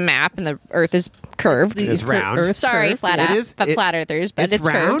 Because it's a map and the Earth is curved. It's round. Sorry, flat earthers, but it's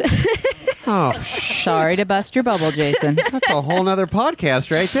round. curved. Oh, sorry to bust your bubble, Jason. That's a whole nother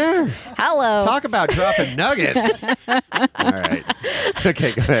podcast right there. Hello. Talk about dropping nuggets. All right.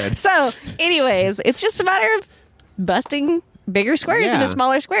 Okay, go ahead. So, anyways, it's just a matter of busting bigger squares into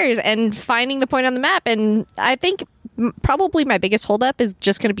smaller squares and finding the point on the map. And I think probably my biggest holdup is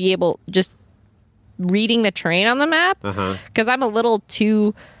just going to be just reading the terrain on the map, because I'm a little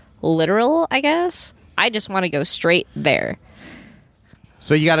too literal, I guess. I just want to go straight there.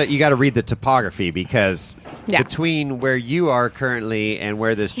 So you gotta read the topography, because between where you are currently and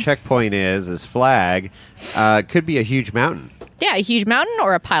where this checkpoint is, this flag, could be a huge mountain. Yeah, a huge mountain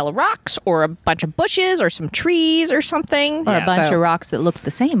or a pile of rocks or a bunch of bushes or some trees or something. Or a bunch of rocks that look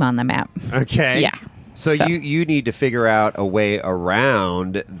the same on the map. Okay. Yeah. So you need to figure out a way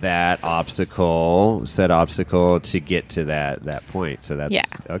around that said obstacle to get to that point. So that's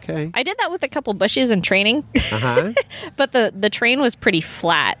okay. I did that with a couple bushes in training, but the terrain was pretty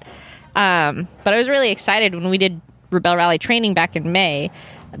flat. But I was really excited when we did Rebel Rally training back in May.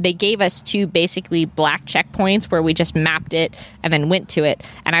 They gave us 2 basically black checkpoints where we just mapped it and then went to it.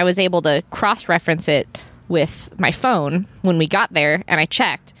 And I was able to cross-reference it with my phone when we got there, and I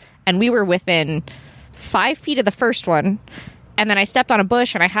checked. And we were within 5 feet of the first one, and then I stepped on a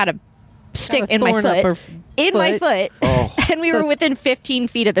bush and I had a stick in my foot. Oh. And we were within 15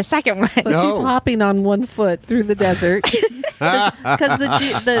 feet of the second one. So she's hopping on one foot through the desert because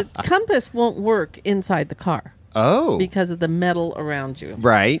the compass won't work inside the car. Oh. Because of the metal around you.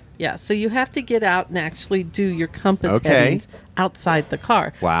 Right. Yeah, so you have to get out and actually do your compass headings outside the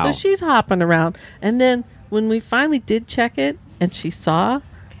car. Wow. So she's hopping around, and then when we finally did check it and she saw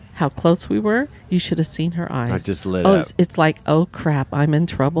how close we were, you should have seen her eyes. I just lit up. It's like, oh crap, I'm in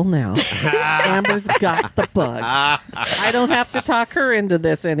trouble now. Amber's got the bug. I don't have to talk her into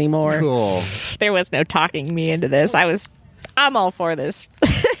this anymore. Cool. There was no talking me into this. I'm all for this.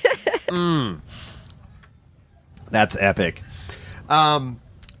 That's epic.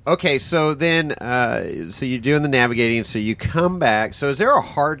 Okay, so then, so you're doing the navigating, so you come back. So is there a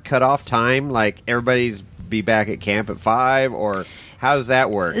hard cutoff time? Like everybody's be back at camp at 5, or how does that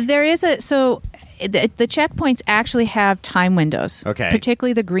work? There is the checkpoints actually have time windows. Okay.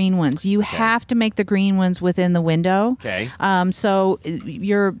 Particularly the green ones. You have to make the green ones within the window. Okay. So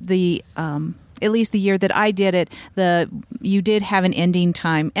you're at least the year that I did it, you did have an ending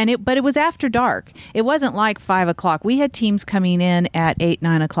time, but it was after dark. It wasn't like 5 o'clock. We had teams coming in at 8,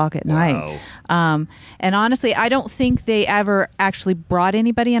 9 o'clock at night. And honestly, I don't think they ever actually brought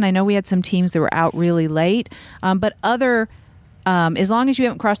anybody in. I know we had some teams that were out really late, but as long as you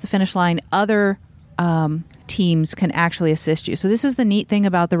haven't crossed the finish line, other teams can actually assist you. So this is the neat thing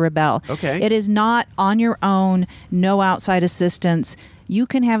about the Rebelle. Okay. It is not on your own, no outside assistance. You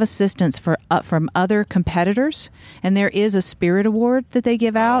can have assistance from other competitors, and there is a spirit award that they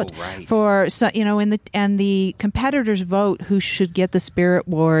give out for and the competitors vote who should get the spirit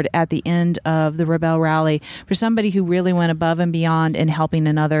award at the end of the Rebelle Rally for somebody who really went above and beyond in helping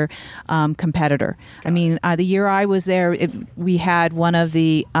another competitor. The year I was there, we had one of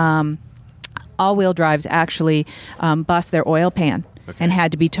the all-wheel drives actually bust their oil pan. Okay. And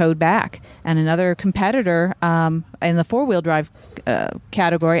had to be towed back. And another competitor in the four-wheel drive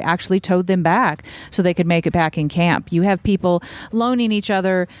category actually towed them back so they could make it back in camp. You have people loaning each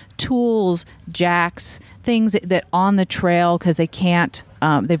other tools, jacks, things that on the trail because they can't,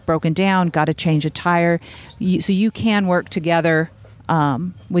 they've broken down, got to change a tire. So you can work together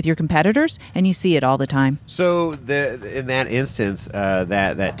with your competitors, and you see it all the time. So in that instance,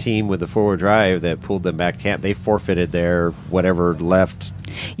 that team with the four-wheel drive that pulled them back to camp, they forfeited their whatever left.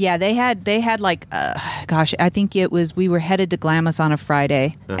 Yeah, they had like, I think it was, we were headed to Glamis on a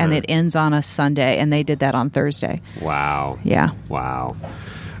Friday, and it ends on a Sunday, and they did that on Thursday. Wow. Yeah. Wow.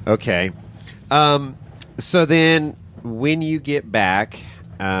 Okay. So then when you get back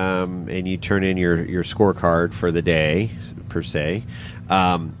and you turn in your scorecard for the day, per se.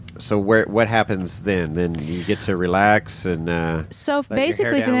 So what happens then? Then you get to relax and so let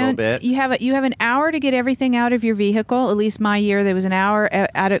basically your hair down a little bit. You have an hour to get everything out of your vehicle. At least my year there was an hour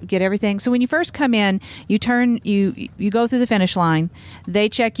out to get everything. So when you first come in, you go through the finish line. They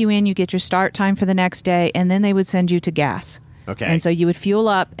check you in. You get your start time for the next day, and then they would send you to gas. Okay. And so you would fuel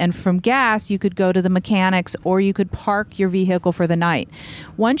up, and from gas, you could go to the mechanics, or you could park your vehicle for the night.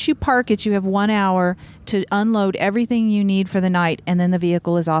 Once you park it, you have 1 hour to unload everything you need for the night, and then the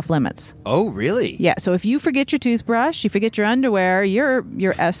vehicle is off limits. Oh, really? Yeah. So if you forget your toothbrush, you forget your underwear, you're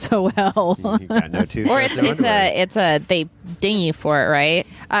SOL. You got no toothbrush. Or they ding you for it, right?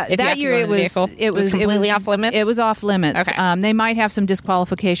 That year it was completely off limits. It was off limits. Okay. They might have some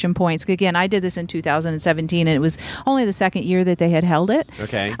disqualification points. Again, I did this in 2017, and it was only the second year that they had held it.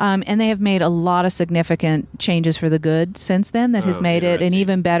 Okay. And they have made a lot of significant changes for the good since then that has made it an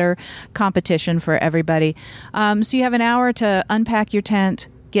even better competition for everybody. So you have an hour to unpack your tent,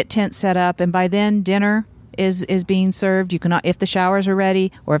 get tent set up, and by then dinner is being served. You can, if the showers are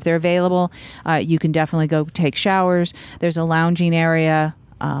ready or if they're available, you can definitely go take showers. There's a lounging area.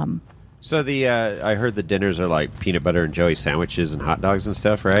 So I heard the dinners are like peanut butter and jelly sandwiches and hot dogs and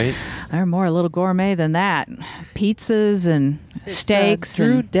stuff, right? They're more a little gourmet than that. Pizzas and steaks.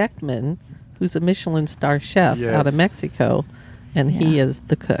 Drew Deckman, who's a Michelin star chef out of Mexico, and he is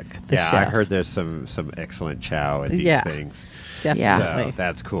the cook, the chef. I heard there's some excellent chow at these things. Definitely. So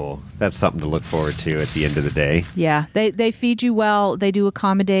that's cool. That's something to look forward to at the end of the day. Yeah, they feed you well. They do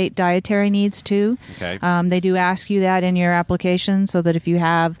accommodate dietary needs too. Okay. They do ask you that in your application, so that if you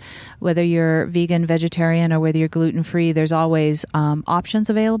have, whether you're vegan, vegetarian, or whether you're gluten free, there's always options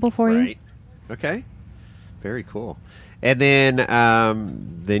available for you. Right. Okay. Very cool. And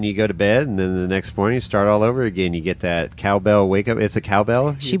then you go to bed, and then the next morning you start all over again. You get that cowbell wake up. It's a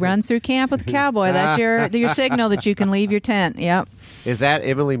cowbell? She runs through camp with a cowboy. That's your signal that you can leave your tent. Yep. Is that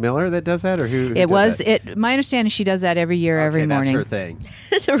Emily Miller that does that, or who it does was. that? My understanding, she does that every year, every morning. That's her thing.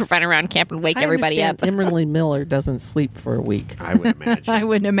 To run around camp and wake everybody up. Emily Miller doesn't sleep for a week. I would imagine. I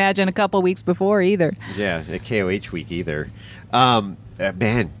wouldn't imagine a couple weeks before either. Yeah, a KOH week either.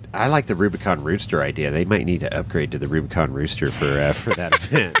 Man, I like the Rubicon Rooster idea. They might need to upgrade to the Rubicon Rooster for that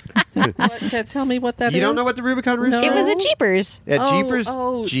event. Tell me what that is. You don't know what the Rubicon Rooster It is? was at Jeepers.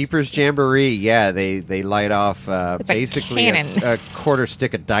 At Jeepers Jamboree. Yeah, they light off basically a quarter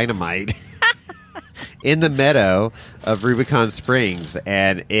stick of dynamite in the meadow of Rubicon Springs,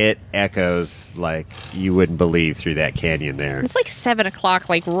 and it echoes like you wouldn't believe through that canyon there. It's like 7 o'clock,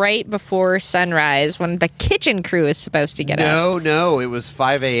 like right before sunrise, when the kitchen crew is supposed to get up. No, it was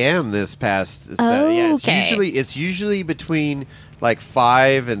 5 a.m. this past. It's usually between like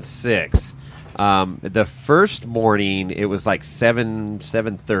 5 and 6. The first morning it was like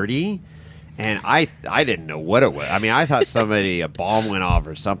 7:30. And I didn't know what it was. I mean, I thought a bomb went off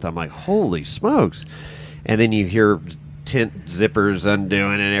or something. I'm like, holy smokes. and then you hear tent zippers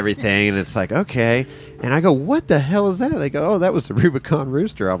undoing and everything, and it's like, okay. And I go, what the hell is that? They go, oh, that was the Rubicon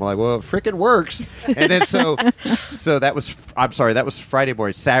Rooster. I'm like, well, it frickin' works. And then so that was, I'm sorry, that was Friday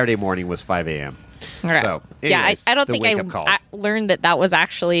morning. Saturday morning was 5 a.m. Right. So, yeah, anyways, I don't the think wake-up call. I learned that was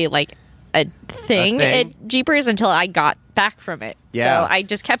actually like a thing at Jeepers until I got back from it. Yeah. So I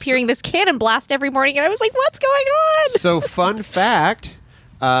just kept hearing this cannon blast every morning, and I was like, what's going on? So, fun fact,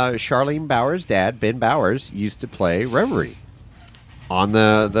 Charlene Bauer's dad, Ben Bowers, used to play Reverie on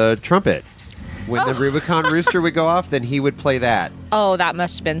the trumpet. When the Rubicon Rooster would go off, then he would play that. Oh, that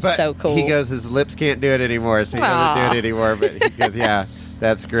must have been But so cool. He goes, his lips can't do it anymore, so he doesn't do it anymore. But he goes, yeah,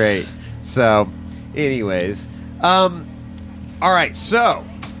 that's great. So, anyways. All right, so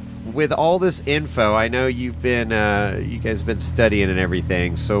with all this info, I know you've been, you guys have been studying and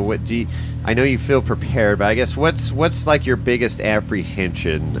everything. So what do you, I know you feel prepared, but I guess what's like your biggest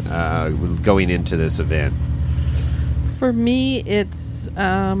apprehension going into this event? For me, it's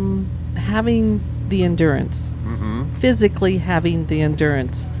having the endurance. Physically having the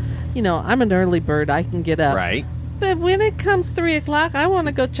endurance. You know, I'm an early bird. I can get up. Right. But when it comes 3 o'clock, I want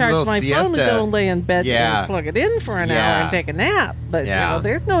to go charge my phone and go lay in bed and plug it in for an hour and take a nap. But, you know,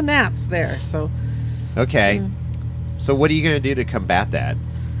 there's no naps there. So. Okay. So what are you going to do to combat that?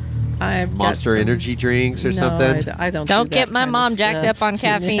 I've Monster energy drinks or something? I don't Don't get my mom jacked up on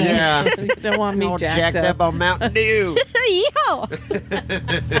caffeine. Yeah. You don't want me jacked up on Mountain Dew. Yo.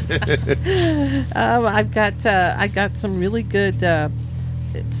 I got some really good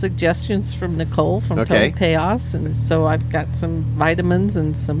suggestions from Nicole from Total Chaos, and so I've got some vitamins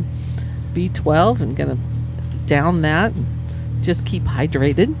and some B12. I'm gonna down that and just keep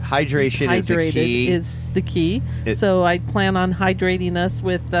hydrated. Hydration is the key. So I plan on hydrating us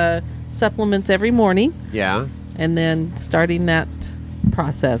with supplements every morning. Yeah. And then starting that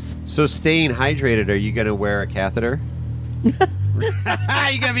process. So staying hydrated, are you going to wear a catheter? You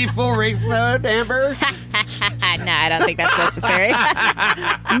going to be full race mode, Amber? No, I don't think that's necessary.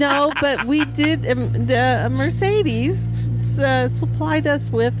 No, but we did. Mercedes supplied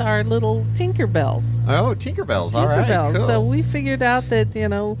us with our little Tinkerbells. Oh, Tinkerbells. All right, cool. So we figured out that, you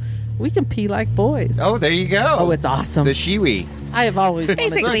know, we can pee like boys. Oh, there you go. Oh, it's awesome. The Shiwi. I have always wanted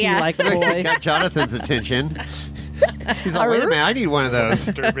to pee like a boy. Got Jonathan's attention. He's like, wait a minute, I need one of those.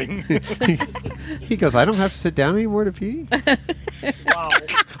 Disturbing. He goes, I don't have to sit down anymore to pee?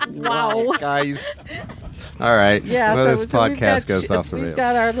 Wow. Guys. All right. Yeah, well, so this podcast goes off the rails. We've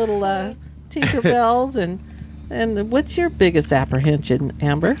got our little Tinkerbells, and what's your biggest apprehension,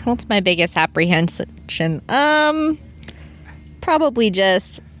 Amber? What's my biggest apprehension? Probably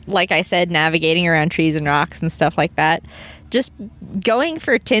just, like I said, navigating around trees and rocks and stuff like that. Just going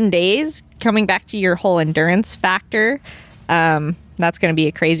for 10 days, coming back to your whole endurance factor, that's going to be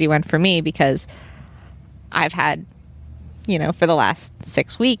a crazy one for me because I've had, you know, for the last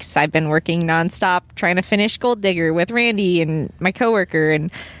 6 weeks, I've been working nonstop trying to finish Gold Digger with Randy and my coworker, and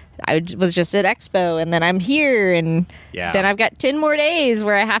I was just at Expo, and then I'm here, and then I've got 10 more days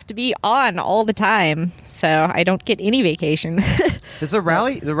where I have to be on all the time, so I don't get any vacation. Is the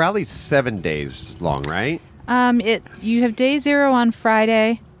rally's 7 days long, right? You have day 0 on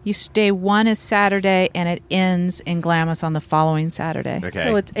Friday. Day 1 is Saturday, and it ends in Glamis on the following Saturday. Okay.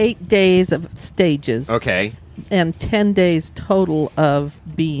 So it's 8 days of stages. Okay. And 10 days total of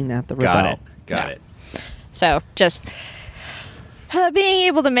being at the Rebelle. Got it. So just being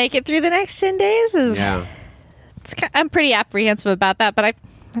able to make it through the next 10 days is... Yeah. I'm pretty apprehensive about that, but I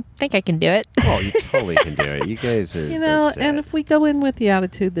think I can do it. Oh, you totally can do it. You guys are... You know, and if we go in with the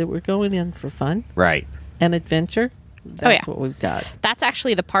attitude that we're going in for fun... Right. And adventure... That's what we've got. That's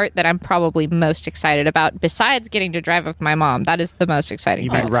actually the part that I'm probably most excited about. Besides getting to drive with my mom, that is the most exciting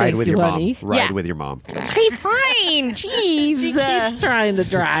You part. mean ride with your mom. Ride with your mom. Okay, fine. Jeez. She keeps trying to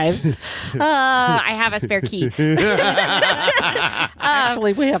drive. I have a spare key.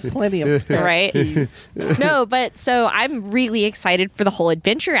 Actually, we have plenty of spare keys. No, but so I'm really excited for the whole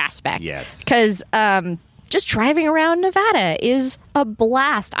adventure aspect. Yes. Because just driving around Nevada is a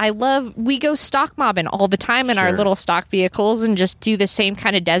blast. We go stock mobbing all the time in our little stock vehicles and just do the same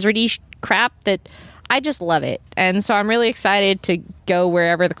kind of deserty crap that I just love it. And so I'm really excited to go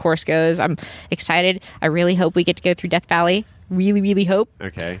wherever the course goes. I'm excited. I really hope we get to go through Death Valley. Really, really hope.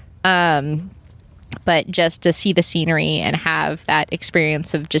 Okay. But just to see the scenery and have that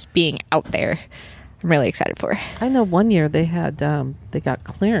experience of just being out there, I'm really excited for. I know one year they had they got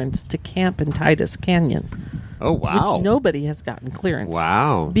clearance to camp in Titus Canyon. Oh, wow. Which nobody has gotten clearance.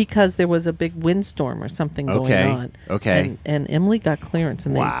 Wow. Because there was a big windstorm or something going on. Okay. And Emily got clearance,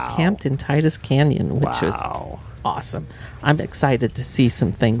 and they camped in Titus Canyon, which was awesome. I'm excited to see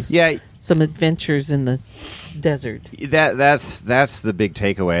some things. Yeah, some adventures in the desert. That's the big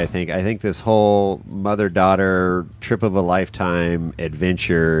takeaway. I think this whole mother-daughter trip of a lifetime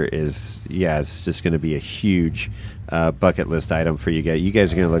adventure is it's just going to be a huge bucket list item for you guys. You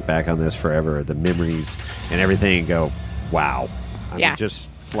guys are going to look back on this forever, the memories and everything, and go, wow. I mean, just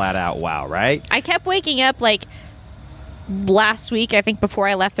flat out wow, right? I kept waking up like last week, I think before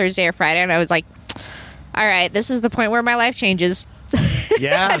I left Thursday or Friday, and I was like, all right, this is the point where my life changes.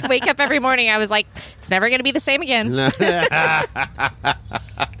 Yeah. I'd wake up every morning, I was like, it's never going to be the same again. Is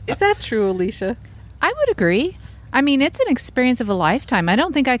that true, Alicia? I would agree. I mean, it's an experience of a lifetime. I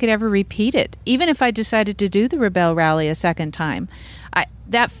don't think I could ever repeat it, even if I decided to do the Rebelle Rally a second time.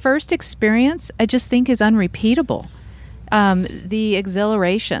 That first experience, I just think, is unrepeatable. The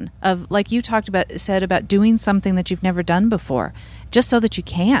exhilaration of, like you said about doing something that you've never done before, just so that you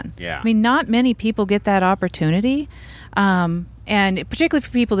can. Yeah. I mean, not many people get that opportunity. And particularly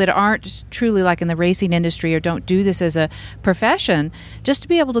for people that aren't just truly like in the racing industry or don't do this as a profession, just to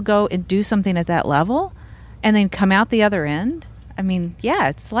be able to go and do something at that level and then come out the other end. I mean,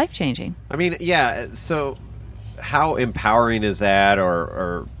 it's life-changing. I mean, so how empowering is that?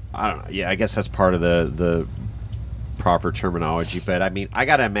 Or I don't know. Yeah, I guess that's part of the proper terminology. But I mean, I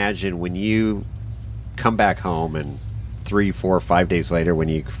got to imagine when you come back home and 3, 4, 5 days later, when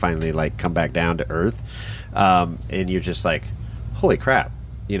you finally like come back down to earth, and you're just like, holy crap,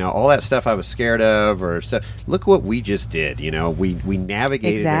 all that stuff I was scared of, or stuff. Look what we just did. We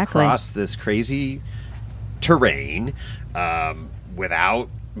navigated across this crazy terrain without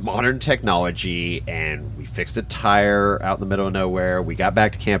modern technology, and we fixed a tire out in the middle of nowhere. We got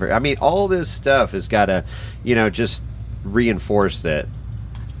back to camp. I mean, all this stuff has got to, just reinforce that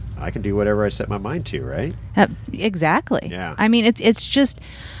I can do whatever I set my mind to, right? Exactly. Yeah. I mean, it's just,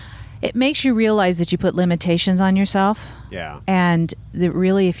 it makes you realize that you put limitations on yourself. Yeah. And that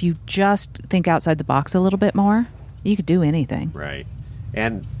really, if you just think outside the box a little bit more, you could do anything. Right.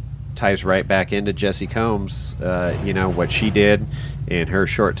 And ties right back into Jessie Combs, what she did in her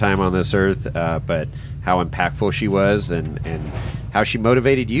short time on this earth, but how impactful she was and how she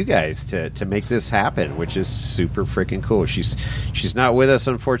motivated you guys to make this happen, which is super freaking cool. She's not with us,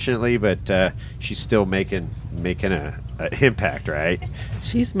 unfortunately, but she's still making a impact, right?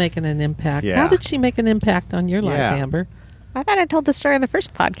 She's making an impact. Yeah. How did she make an impact on your life, Amber? I thought I told the story in the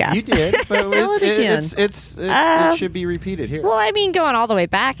first podcast. You did, but Tell it again. it should be repeated here. Well, I mean, going all the way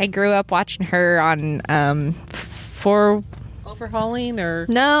back, I grew up watching her on Overhauling or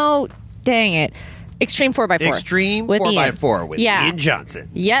no, dang it, Extreme 4x4. Extreme 4x4 with Ian Johnson.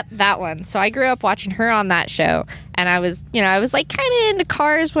 Yep, that one. So I grew up watching her on that show, and I was like kind of into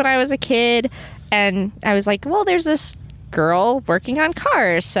cars when I was a kid, and I was like, well, there's this girl working on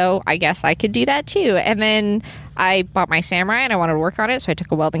cars, so I guess I could do that too. And then I bought my Samurai and I wanted to work on it, so I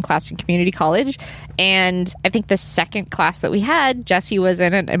took a welding class in community college. And I think the second class that we had, Jessie was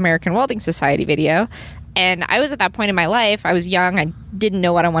in an American Welding Society video. And I was at that point in my life, I was young, I didn't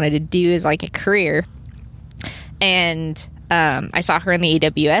know what I wanted to do as like a career. And I saw her in the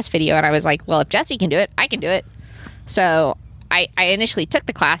AWS video, and I was like, well, if Jessie can do it, I can do it. So I initially took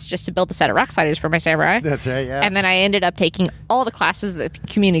the class just to build a set of rock sliders for my Samurai. That's right, yeah. And then I ended up taking all the classes that the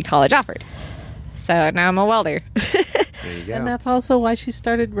community college offered. So now I'm a welder. There you go. And that's also why she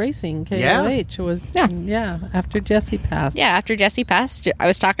started racing. KOH was after Jessie passed. Yeah, after Jessie passed, I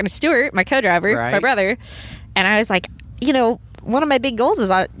was talking to Stuart, my co-driver, my brother, and I was like, one of my big goals is,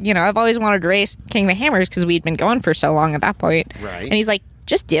 I've always wanted to race King of the Hammers because we'd been going for so long at that point. Right. And he's like,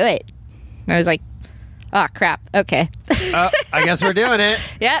 just do it. And I was like, oh, crap. Okay. I guess we're doing it.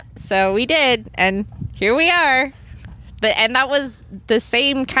 Yep. So we did. And here we are. And that was the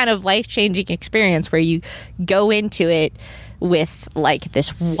same kind of life-changing experience where you go into it with like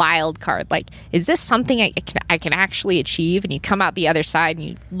this wild card. Like, is this something I can actually achieve? And you come out the other side and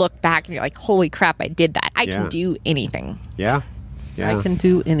you look back and you're like, holy crap, I did that. I can do anything. Yeah. I can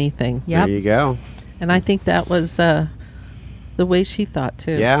do anything. Yep. There you go. And I think that was the way she thought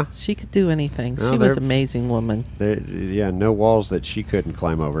too. Yeah. She could do anything. She was an amazing woman. No walls that she couldn't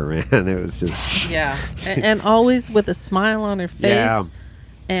climb over, man. It was just... Yeah. and always with a smile on her face. Yeah.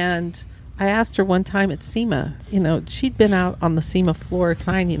 And I asked her one time at SEMA, she'd been out on the SEMA floor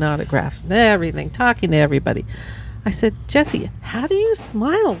signing autographs and everything, talking to everybody. I said, Jessie, how do you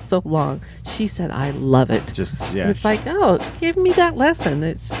smile so long? She said, I love it. And it's like, give me that lesson.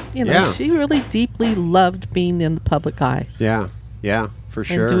 It's, she really deeply loved being in the public eye. Yeah, for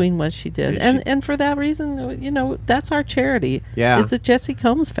sure. And doing what she did. And for that reason, that's our charity. Yeah. Is the Jessie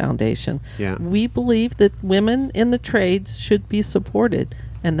Combs Foundation. Yeah. We believe that women in the trades should be supported.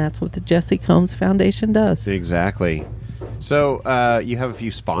 And that's what the Jessie Combs Foundation does. Exactly. So you have a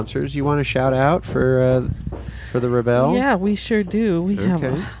few sponsors you want to shout out for the Rebelle? Yeah, we sure do. We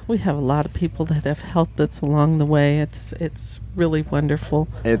have a lot of people that have helped us along the way. It's really wonderful.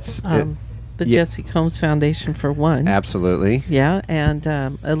 The Jesse Combs Foundation for one. Absolutely. Yeah, and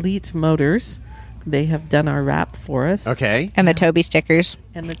Elite Motors. They have done our wrap for us. Okay. And the Toby stickers.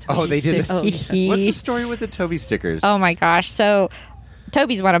 And the Toby they did. What's What's the story with the Toby stickers? Oh my gosh. So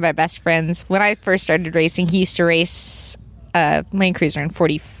Toby's one of my best friends. When I first started racing, he used to race Land Cruiser in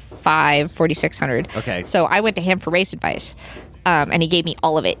 4600. Okay. So I went to him for race advice. And he gave me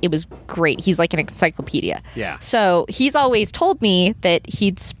all of it. It was great. He's like an encyclopedia. Yeah. So he's always told me that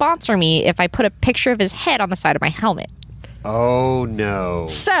he'd sponsor me if I put a picture of his head on the side of my helmet. Oh, no.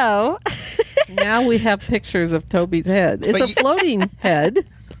 So now we have pictures of Toby's head. It's a floating head.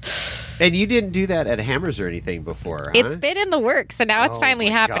 And you didn't do that at Hammers or anything before, huh? It's been in the works, so now it's finally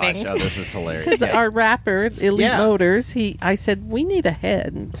happening. Gosh. Oh, this is hilarious. Because our rapper, Elite Motors, I said, we need a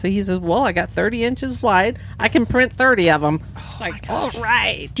head. And so he says, well, I got 30 inches wide. I can print 30 of them. It's like, all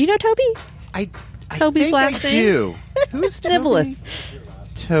right. Do you know Toby? I Toby's think last I name? do. Who's Snivelus.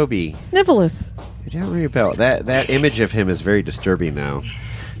 Toby. Snivelus. I don't ring a bell. That image of him is very disturbing, though.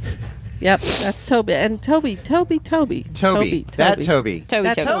 Yep, that's Toby. And Toby. That Toby. That's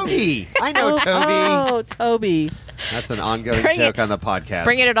Toby. I know Toby. Oh, Toby. That's an ongoing joke on the podcast.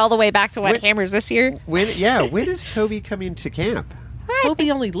 Bringing it all the way back to Hammers this year. When is Toby coming to camp?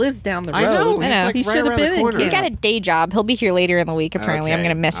 Toby only lives down the road. I know. Like he should have been in camp. He's got a day job. He'll be here later in the week, apparently. I'm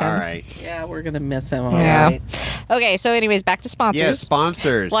going to miss him. All right. Yeah, we're going to miss him. All Yeah. right. Okay, so anyways, back to sponsors. Yeah,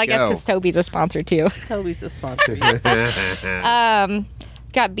 sponsors. Well, I guess because Toby's a sponsor, too. Toby's a sponsor.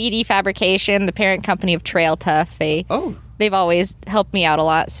 Got BD Fabrication, the parent company of Trail Tough. They've always helped me out a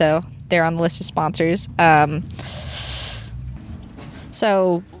lot, so they're on the list of sponsors.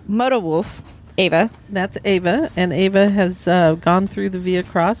 So Moto Wolf, Ava. That's Ava, and Ava has gone through the Via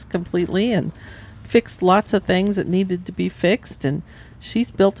Cross completely and fixed lots of things that needed to be fixed, and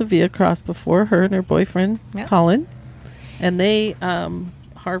she's built a Via Cross before, her and her boyfriend Colin, and they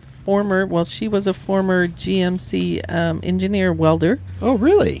she was a former GMC engineer welder. Oh,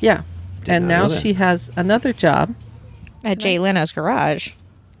 really? Yeah. And now she has another job at Jay Leno's garage.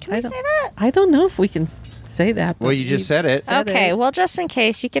 Can I say that? I don't know if we can say that. Well, you just said it. Okay, well, just in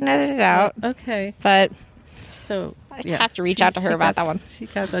case, you can edit it out. Okay. But so I have to reach out to her about that one. She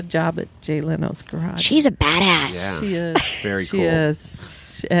got a job at Jay Leno's garage. She's a badass. Yeah. She is. Very cool. She is.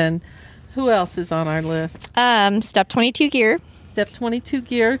 And who else is on our list? Step 22 Gear. Step 22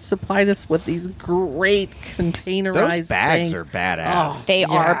 Gear supplied us with these great containerized Those bags things. are badass. Oh, They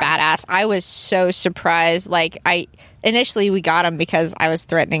are badass. I was so surprised. Initially we got them because I was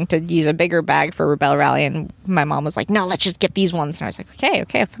threatening to use a bigger bag for Rebelle Rally, and my mom was like, no, let's just get these ones. And I was like,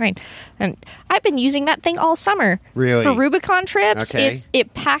 okay, fine. And I've been using that thing all summer. Really? For Rubicon trips. Okay.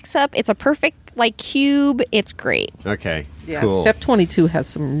 It packs up. It's a perfect cube. It's great. Okay. Yeah, Cool. Step 22 has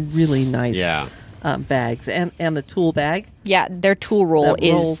some really nice Yeah. bags. And the tool bag. Yeah, their tool roll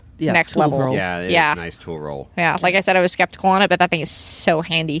is next tool level. roll. Yeah, it is a nice tool roll. Yeah, like I said, I was skeptical on it, but that thing is so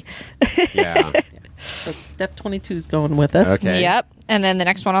handy. Yeah. So Step 22 is going with us. Okay. Yep. And then the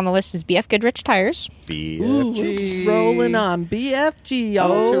next one on the list is BF Goodrich Tires. BFG. Rolling on BFG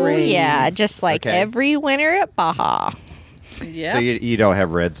all-terrain. Yeah, just like every winter at Baja. Yeah. So you don't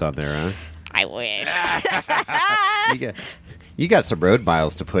have reds on there, huh? I wish. You got some road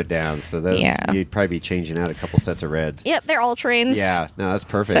miles to put down, so those Yeah. you'd probably be changing out a couple sets of reds. Yep, they're all trains. Yeah, no, that's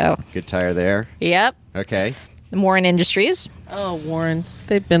perfect. So- Good tire there. Yep. Okay. Warren Industries. Oh, Warren.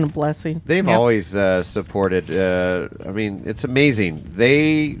 They've been a blessing. They've always supported. I mean, it's amazing.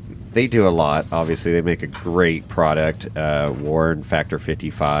 They do a lot. Obviously, they make a great product. Warren Factor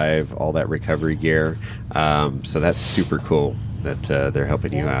 55, all that recovery gear. So that's super cool that they're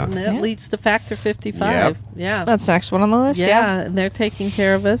helping you out. And that leads to Factor 55. Yep. Yeah. That's the next one on the list. Yeah, and they're taking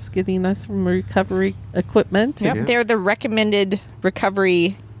care of us, getting us some recovery equipment. Yep. They're the recommended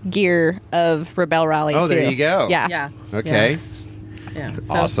recovery gear of Rebelle Rally. Oh, too. there you go. Yeah. Yeah. Okay. Yeah.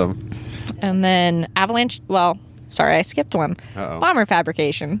 So, Awesome. And then Avalanche. Well, sorry, I skipped one. Uh-oh. Bomber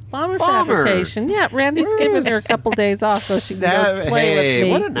Fabrication. Bomber Fabrication. Yeah, Randy's giving her a couple days off so she can go play with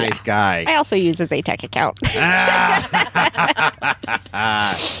me. What a nice guy. I also use his ATEC account.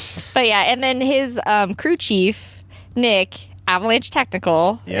 But yeah, and then his crew chief, Nick, Avalanche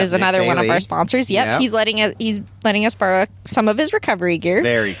Technical, Yep, is Nick another one of Bailey. our sponsors. Yep, Yep. he's letting us borrow some of his recovery gear.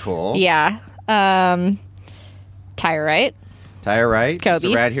 Very cool. Yeah. Tire Right. Tire right. Kobe.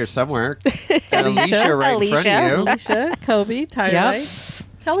 It's around here somewhere. And Alicia right in front of you. Alicia, Kobe, Tire Yep. Right.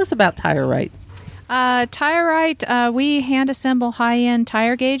 Tell us about Tire Right. Tire Right, we hand assemble high-end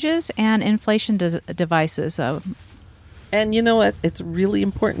tire gauges and inflation devices. And you know what? It's really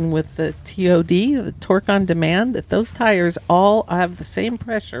important with the TOD, the torque on demand, that those tires all have the same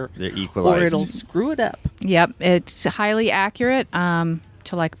pressure. They're equalized. Or it'll screw it up. Yep, it's highly accurate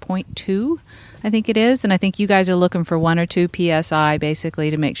to like 0.2, I think it is. And I think you guys are looking for 1 or 2 PSI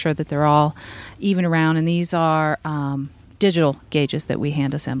basically to make sure that they're all even around. And these are digital gauges that we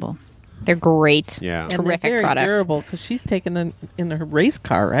hand assemble. They're great. Yeah. And Terrific they're very product. durable because she's taken them in her race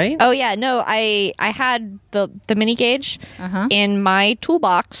car, right? Oh yeah, no, I had the mini gauge in my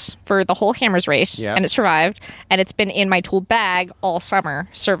toolbox for the whole Hammers race, and it survived. And it's been in my tool bag all summer,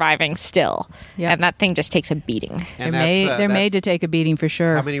 surviving still. Yep. And that thing just takes a beating. And They're made to take a beating for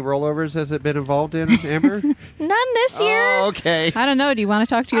sure. How many rollovers has it been involved in, Amber? None this year. Oh, okay. I don't know. Do you want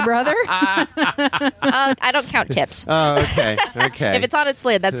to talk to your brother? I don't count tips. Oh, okay. Okay. If it's on its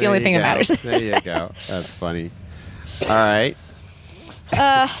lid, that's the only thing that matters. There you go. That's funny. All right.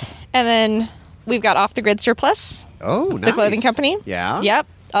 And then we've got Off the Grid Surplus. Oh, nice. The clothing company. Yeah. Yep.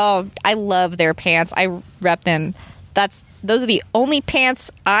 Oh, I love their pants. I rep them. Those are the only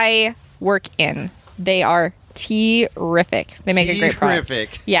pants I work in. They are terrific. They make a great product.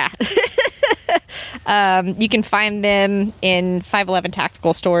 Terrific. Yeah. You can find them in 511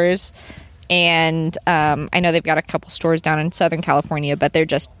 Tactical stores. And I know they've got a couple stores down in Southern California, but they're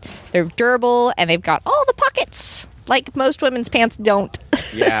durable and they've got all the pockets like most women's pants don't.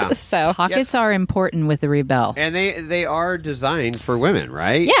 Yeah. So pockets are important with the Rebel. And they are designed for women,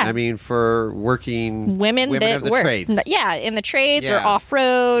 right? Yeah. I mean, for working women that of the work. trades. Yeah, in the trades or Yeah.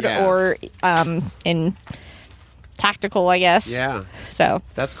 off-road Yeah. or in tactical, I guess. Yeah. So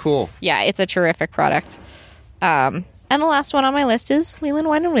That's cool. yeah, it's a terrific product. And the last one on my list is Wheelin'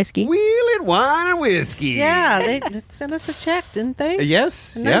 Wine and Whiskey. Wheelin' Wine and Whiskey. Yeah, they sent us a check, didn't they?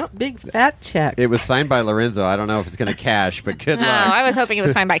 Yes. A nice Yeah. big fat check. It was signed by Lorenzo. I don't know if it's going to cash, but good Oh, luck. I was hoping it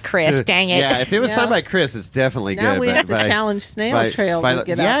was signed by Chris. Dang it. Yeah, if it was Yeah. signed by Chris, it's definitely Now good. we but have to by- challenge Snail by- Trail by- to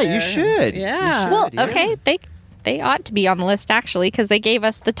get yeah, out there. you should. Yeah. You Well, should, yeah. okay, they ought to be on the list actually because they gave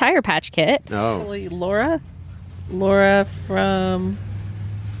us the tire patch kit. Oh. Actually, Laura from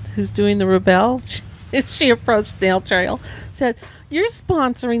who's doing the Rebel, she approached Snail Trail, said, "You're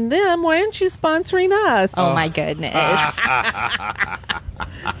sponsoring them. Why aren't you sponsoring us?" Oh my goodness.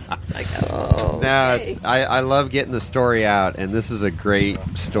 It's like, oh. No, I love getting the story out, and this is a great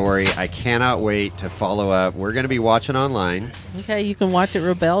story. I cannot wait to follow up. We're going to be watching online. Okay, you can watch it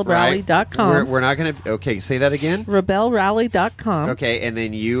at rebelrally.com. Right? We're not going to... Okay, say that again. Rebelrally.com. Okay, and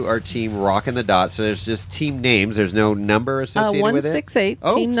then you are Team Rockin' the Dot, so there's just team names. There's no number associated with it? 168.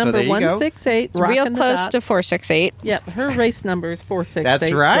 Oh, Team so number there you go. 168. Real Rockin' the close Dot. to 468. Yep, her race number is 468.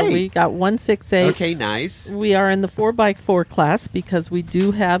 That's right. So we got 168. Okay, nice. We are in the 4x4 class because we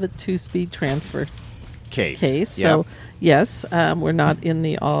do have a 2-speed transfer case. Yep. So, yes, we're not in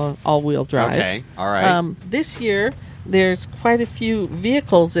the all-wheel drive. Okay, all right. This year, there's quite a few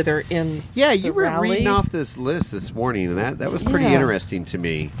vehicles that are in Yeah, you the were rally. reading off this list this morning, and that was pretty Yeah. interesting to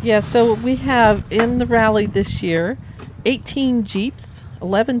me. Yeah, so we have in the rally this year 18 Jeeps,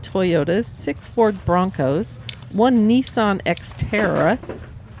 11 Toyotas, 6 Ford Broncos, 1 Nissan Xterra,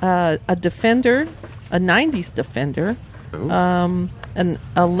 a Defender, a 90s Defender, an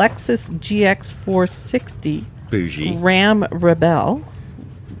Lexus GX 460, Bougie. Ram Rebel,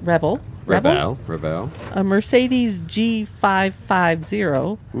 Rebel. a Mercedes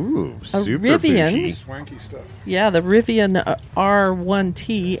G550, Ooh, a super Rivian. bougie. Swanky stuff. Yeah, the Rivian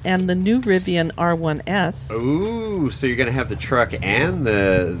R1T and the new Rivian R1S. Ooh, so you're going to have the truck and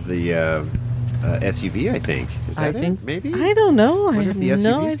the SUV, I think. Is that I it? think Maybe? I don't know. I Wonder have if the SUV is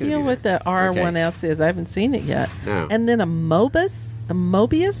no gonna idea be what there. the R1S is. I haven't seen it yet. No. And then a Mobius,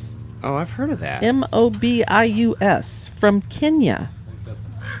 Oh, I've heard of that. Mobius from Kenya.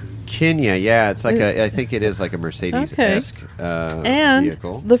 Kenya, yeah. It's like I think it is like a Mercedes-esque And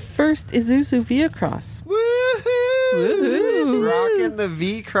vehicle. the first Isuzu Via-Cross. Woohoo! Rocking the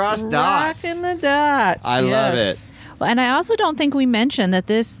V-Cross dots. Rocking the dots. I love it. Well, and I also don't think we mentioned that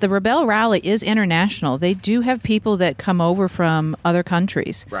the Rebel Rally is international. They do have people that come over from other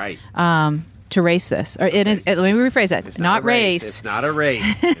countries. Right. To race this. Or it is. Let me rephrase that. It's not a race. race. It's not a race.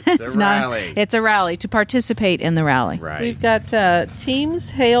 It's a rally. It's a rally to participate in the rally. Right. We've got teams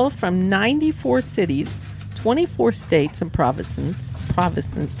hail from 94 cities, 24 states and provinces.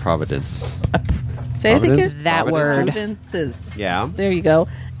 Providence. Say it again. That word. Provinces. Yeah. There you go.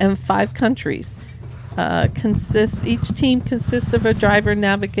 And 5 countries. Each team consists of a driver,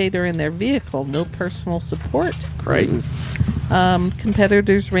 navigator, and their vehicle. No personal support crews.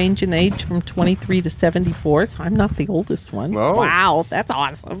 Competitors range in age from 23 to 74, so I'm not the oldest one. Whoa. Wow, that's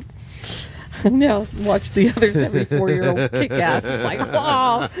awesome. No, watch the other 74-year-olds kick ass. It's like,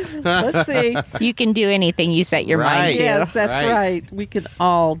 oh, let's see. You can do anything you set your mind to. Yes, that's right. We can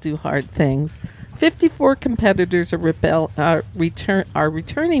all do hard things. 54 competitors are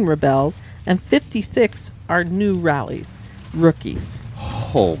returning rebels, and 56 are new rally rookies.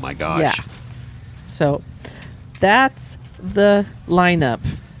 Oh my gosh! Yeah. So that's the lineup.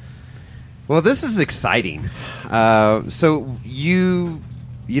 Well, this is exciting. So you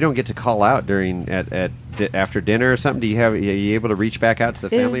don't get to call out during after dinner or something? Are you able to reach back out to the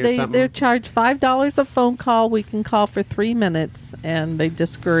family or something? They're charged $5 a phone call. We can call for 3 minutes, and they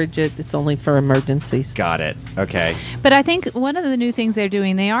discourage it. It's only for emergencies. Got it. Okay. But I think one of the new things they're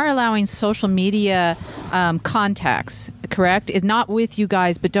doing, they are allowing social media contacts. Correct? It's not with you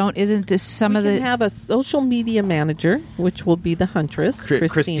guys, but isn't this some of the? We can have a social media manager, which will be the Huntress,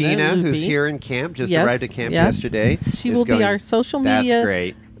 Christina, who's here in camp, just arrived at camp yesterday. She will be our social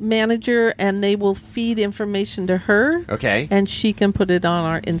media manager, and they will feed information to her. Okay. And she can put it on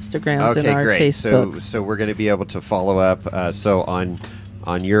our Instagrams and our Facebooks. So we're going to be able to follow up. So on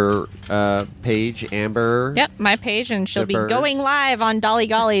your page, Amber. Yep, my page, and she'll be going live on Dolly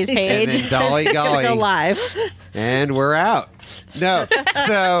Golly's page. And then Dolly Golly. Go live. And we're out. No,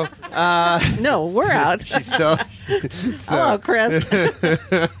 so no, we're out. She's still. Hello, Chris.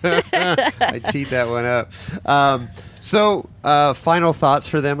 I cheat that one up. So, final thoughts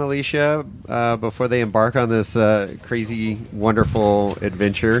for them, Alicia, before they embark on this crazy, wonderful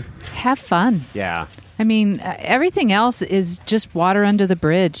adventure? Have fun. Yeah. I mean, everything else is just water under the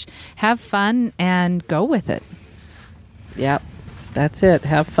bridge. Have fun and go with it. Yep. That's it.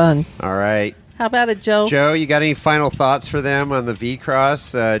 Have fun. All right. How about it, Joe? Joe, you got any final thoughts for them on the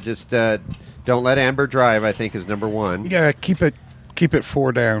V-Cross? Just don't let Amber drive, I think, is number one. Yeah, keep it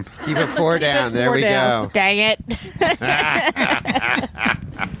 4 down. Keep it 4 down. There we go. Dang it.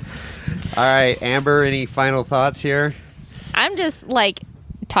 All right, Amber, any final thoughts here? I'm just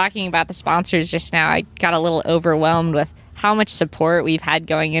talking about the sponsors just now. I got a little overwhelmed with how much support we've had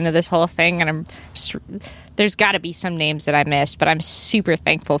going into this whole thing, and I'm just there's got to be some names that I missed, but I'm super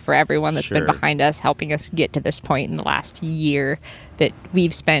thankful for everyone that's been behind us, helping us get to this point in the last year that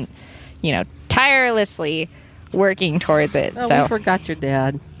we've spent, tirelessly working towards it. Oh, so we forgot your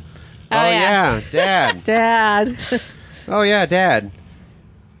dad. Oh yeah, Dad. Dad. Oh yeah, Dad.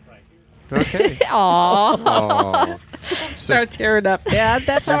 Okay. Aww. Start tearing up, Dad.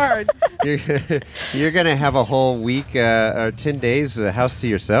 That's hard. You're going to have a whole week or 10 days of the house to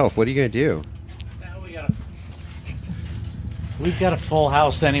yourself. What are you going to do? We've got a full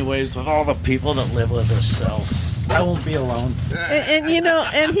house anyways with all the people that live with us, so I won't be alone. And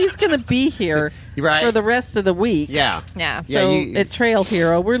he's going to be here for the rest of the week. Yeah. Yeah. So at Trail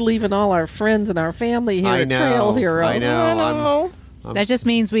Hero, we're leaving all our friends and our family here at Trail Hero. I know. That just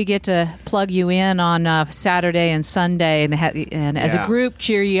means we get to plug you in on Saturday and Sunday, and as a group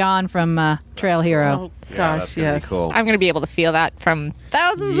cheer you on from Trail Hero. Oh gosh, yes. Cool. I'm going to be able to feel that from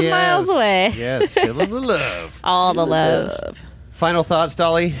thousands of miles away. Yes, feeling the love. All the love. Final thoughts,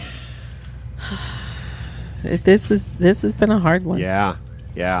 Dolly? This has been a hard one. Yeah.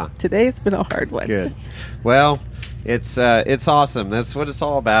 Today it's been a hard one. Good. Well, it's awesome. That's what it's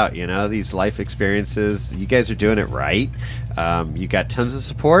all about, these life experiences. You guys are doing it right. You got tons of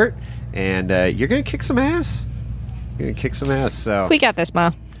support, and you're going to kick some ass. So We got this,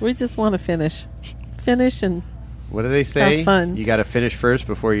 Ma. We just want to finish and what do they say? have fun. You got to finish first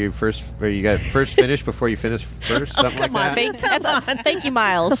before you you got to first finish before you finish first. Something Come like on, that. thank you,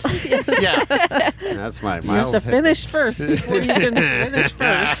 Miles. Yeah, that's my You Miles. have to finish first before you can finish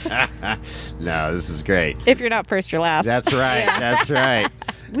first. No, this is great. If you're not first, you're last. That's right. That's right.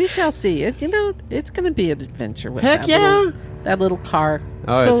 We shall see. It's going to be an adventure with Heck that little car.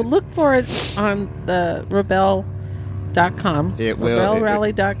 Oh, so look for it on the Rebel.com. It will.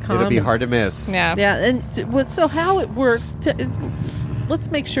 RebelRally.com. It'll be hard to miss. Yeah. Yeah. And so how it works,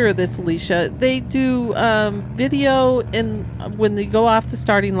 let's make sure of this, Alicia. They do video when they go off the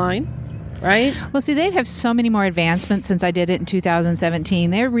starting line. Right. Well, see, they have so many more advancements since I did it in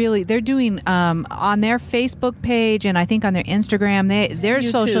 2017. They're doing on their Facebook page and I think on their Instagram, their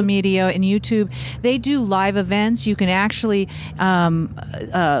YouTube. social media and YouTube. They do live events. You can actually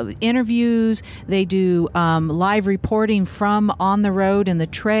interviews. They do live reporting from on the road and the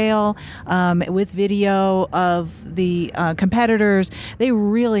trail with video of the competitors. They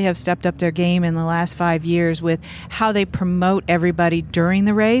really have stepped up their game in the last 5 years with how they promote everybody during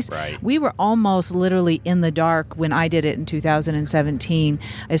the race. Right. We were were almost literally in the dark when I did it in 2017,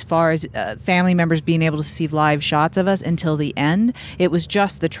 as far as family members being able to see live shots of us until the end. It was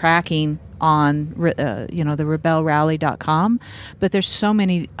just the tracking on the rebelrally.com, but there's so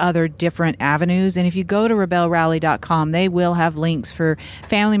many other different avenues, and if you go to rebelrally.com, they will have links for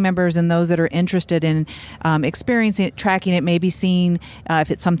family members and those that are interested in experiencing it, tracking it, maybe seeing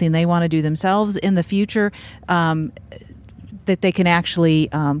if it's something they want to do themselves in the future, that they can actually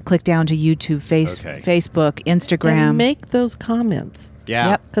click down to YouTube, Facebook, Instagram. And make those comments.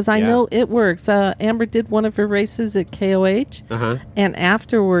 Yeah. Yep, because I know it works. Amber did one of her races at KOH, and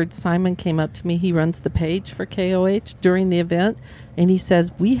afterwards Simon came up to me. He runs the page for KOH during the event, and he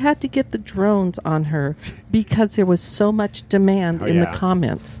says, we had to get the drones on her because there was so much demand in the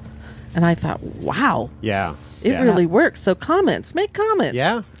comments. And I thought, wow. Yeah. It really works. So make comments.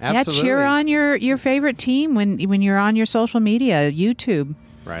 Yeah, absolutely. Yeah, cheer on your favorite team when you're on your social media, YouTube.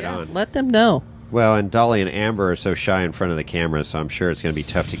 Right on. Let them know. Well, and Dolly and Amber are so shy in front of the camera, so I'm sure it's going to be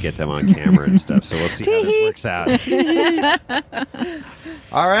tough to get them on camera and stuff. So we'll see how this works out.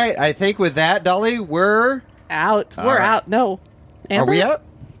 All right. I think with that, Dolly, we're out. We're out. No. Amber? Are we out?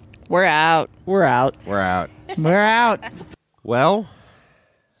 We're out. We're out. We're out. We're out. Well,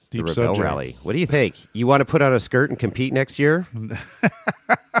 Deep the Rebel subject. Rally. What do you think? You want to put on a skirt and compete next year?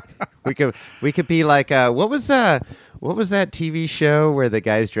 We could be like what was that TV show where the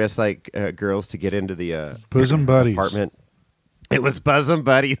guys dress like girls to get into the Bosom Buddies apartment? It was Bosom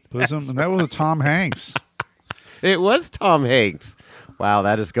Buddies. Bosom, and that was Tom Hanks. It was Tom Hanks. Wow,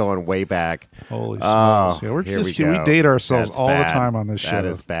 that is going way back. Holy smokes! Yeah, we date ourselves That's all bad. the time on this show. That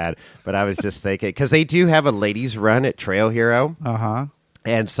is bad. But I was just thinking because they do have a ladies' run at Trail Hero.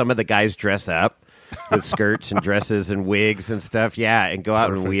 And some of the guys dress up with skirts and dresses and wigs and stuff. Yeah, and go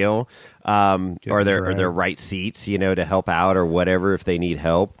out and wheel, or their right seats, to help out or whatever if they need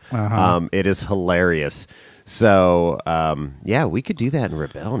help. It is hilarious. So we could do that in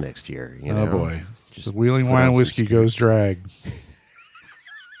Rebel next year. Oh boy, just Wheeling Wine and Whiskey goes drag.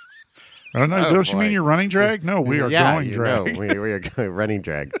 Oh, no, don't you mean you're running drag? No, we are going drag. We are going running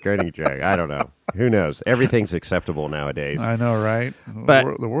drag, I don't know. Who knows? Everything's acceptable nowadays. I know, right?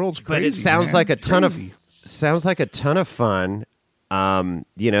 But the world's crazy. But it sounds like a ton of fun.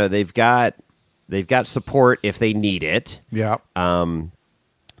 They've got support if they need it. Yeah.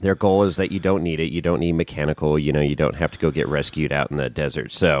 Their goal is that you don't need it. You don't need mechanical. You don't have to go get rescued out in the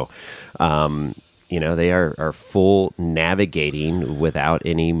desert. So, they are full navigating without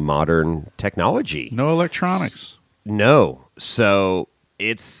any modern technology. No electronics. No. So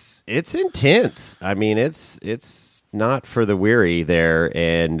it's intense. I mean, it's not for the weary there.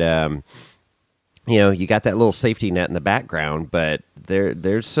 And, you got that little safety net in the background, but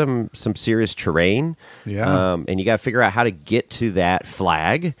there's some serious terrain. Yeah. And you got to figure out how to get to that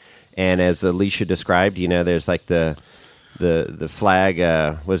flag. And as Alicia described, there's like the flag,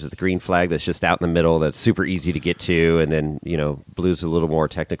 the green flag that's just out in the middle that's super easy to get to, and then blue's a little more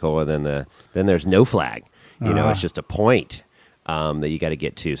technical, and then there's no flag. It's just a point that you got to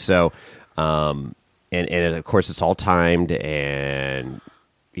get to. So, and of course it's all timed, and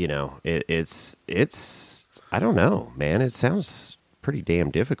it's I don't know, man. It sounds pretty damn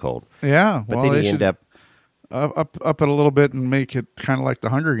difficult. Yeah, but then you end up it a little bit and make it kind of like the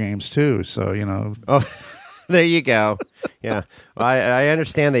Hunger Games too. So Oh. There you go. Yeah. Well, I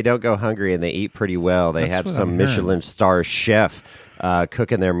understand they don't go hungry and they eat pretty well. They have some Michelin star chef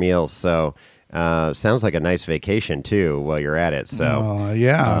cooking their meals. So sounds like a nice vacation, too, while you're at it. So I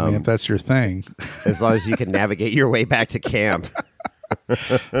mean, if that's your thing. As long as you can navigate your way back to camp.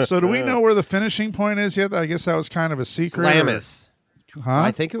 So do we know where the finishing point is yet? I guess that was kind of a secret. Glamis. Huh?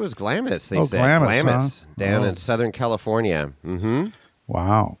 I think it was Glamis, they said. Glamis, down in Southern California. Mm-hmm.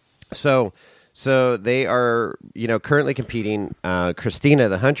 Wow. So they are, currently competing. Christina,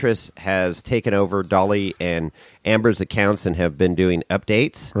 the Huntress, has taken over Dolly and Amber's accounts and have been doing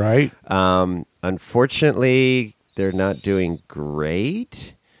updates. Right. Unfortunately, they're not doing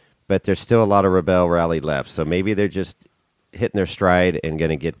great, but there's still a lot of Rebel Rally left. So maybe they're just hitting their stride and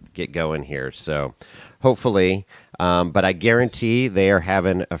going to get going here. So hopefully, but I guarantee they are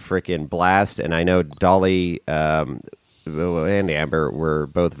having a freaking blast. And I know Dolly and Amber were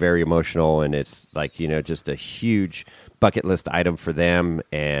both very emotional, and it's like, just a huge bucket list item for them.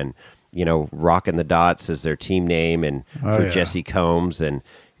 And, Rockin' the Dots is their team name, and for Jesse Combs. And,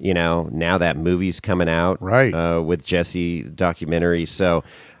 now that movie's coming out with Jesse documentary. So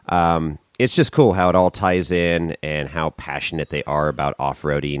it's just cool how it all ties in and how passionate they are about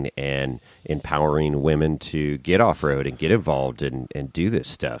off-roading and empowering women to get off-road and get involved and do this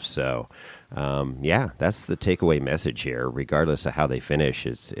stuff. So yeah, that's the takeaway message here. Regardless of how they finish,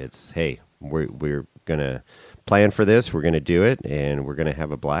 it's hey, we're gonna plan for this. We're gonna do it, and we're gonna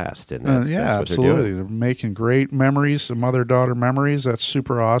have a blast. And that's, yeah, that's what absolutely. they're doing. They're making great memories, some mother-daughter memories. That's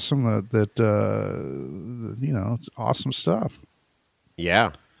super awesome. That it's awesome stuff.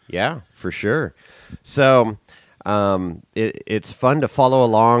 Yeah, for sure. So it's fun to follow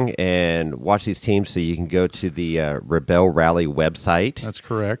along and watch these teams. So you can go to the Rebel Rally website. That's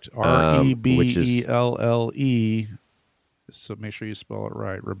correct. REBELLE. So make sure you spell it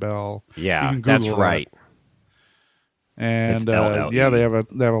right. Rebel. Yeah, that's right. And LLE. yeah, they have a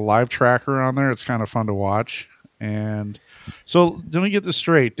live tracker on there. It's kind of fun to watch. And so let me get this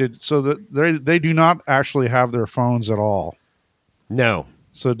straight. They do not actually have their phones at all? No.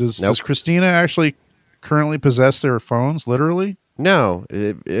 So does Christina actually currently possess their phones, literally? No.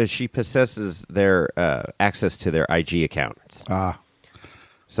 She possesses their access to their IG accounts.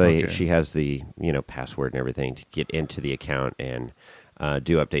 So okay. she has the password and everything to get into the account and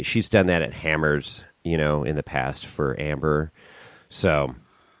do updates. She's done that at Hammers, in the past for Amber. So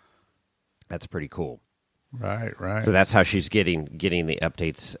that's pretty cool. Right. So that's how she's getting the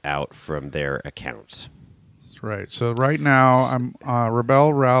updates out from their accounts. That's right. So right now I'm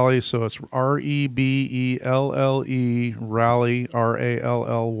Rebel Rally. So it's REBELLE Rally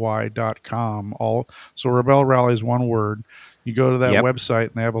RALLY.com. So Rebel Rally is one word. You go to that website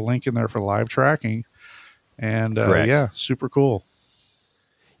and they have a link in there for live tracking. And yeah, super cool.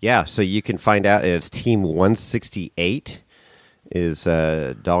 Yeah, so you can find out it's Team 168 is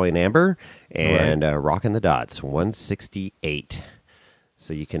Dolly and Amber, and Rockin' the Dots 168.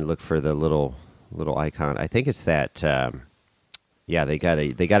 So you can look for the little icon. I think it's that. They got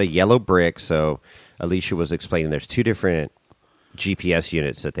a yellow brick. So Alicia was explaining there's two different GPS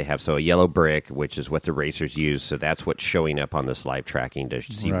units that they have. So a yellow brick, which is what the racers use. So that's what's showing up on this live tracking to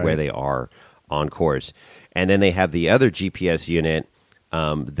see where they are on course. And then they have the other GPS unit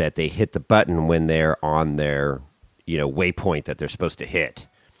that they hit the button when they're on their waypoint that they're supposed to hit.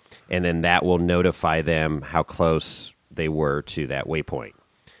 And then that will notify them how close they were to that waypoint.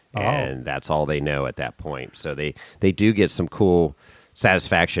 And that's all they know at that point. So they do get some cool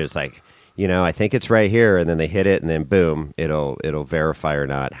satisfaction. It's like, I think it's right here, and then they hit it, and then boom, it'll verify or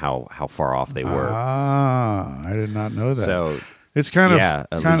not how far off they were. I did not know that. So it's kind of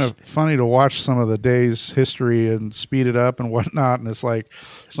funny to watch some of the day's history and speed it up and whatnot, and it's like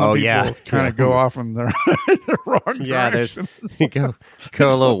some people kind of go off in the wrong direction. Go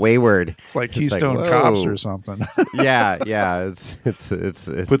a little wayward. It's like Keystone Cops or something. Yeah. It's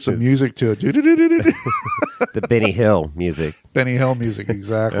put some music to it. The Benny Hill music. Benny Hill music,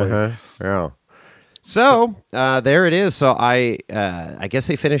 exactly. Yeah. So there it is. So I guess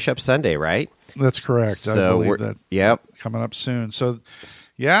they finish up Sunday, right? That's correct. So I believe that. Yep. Coming up soon. So,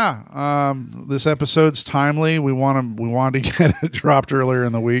 yeah, this episode's timely. We wanted to get it dropped earlier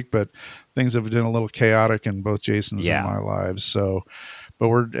in the week, but things have been a little chaotic in both Jason's and my lives. So,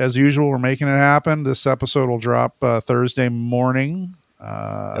 but as usual, we're making it happen. This episode will drop Thursday morning.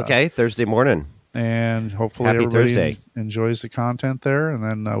 Thursday morning. And hopefully Happy everybody Thursday. enjoys the content there. And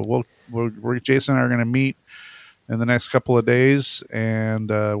then Jason and I are going to meet in the next couple of days, and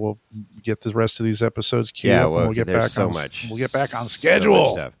we'll get the rest of these episodes queued up. And we'll get back on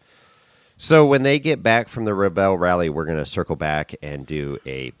schedule. So, so when they get back from the Rebel Rally, we're going to circle back and do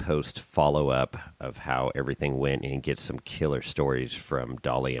a post follow-up of how everything went and get some killer stories from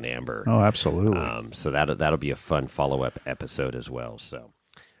Dolly and Amber. Oh, absolutely. So that'll be a fun follow-up episode as well. So,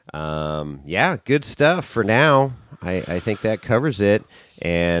 good stuff for now. I think that covers it.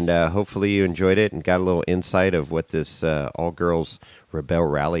 And hopefully you enjoyed it and got a little insight of what this all-girls Rebel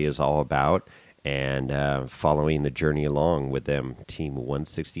Rally is all about, and following the journey along with them, Team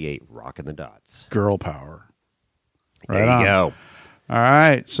 168 rocking the dots. Girl power. There you go. All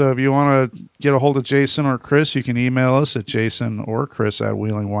right. So if you want to get a hold of Jason or Chris, you can email us at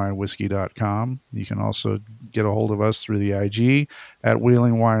jason.or.chris@wheelingwinewhiskey.com. You can also get a hold of us through the IG at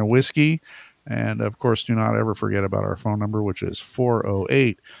Wheeling Wine Whiskey. And, of course, do not ever forget about our phone number, which is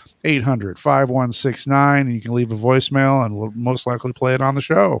 408-800-5169. And you can leave a voicemail, and we'll most likely play it on the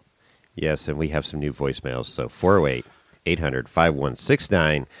show. Yes, and we have some new voicemails. So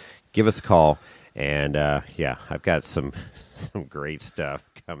 408-800-5169. Give us a call. And, I've got some great stuff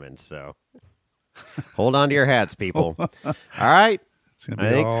coming. So hold on to your hats, people. All right. I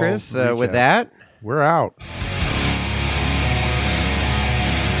think, Chris, with that, we're out.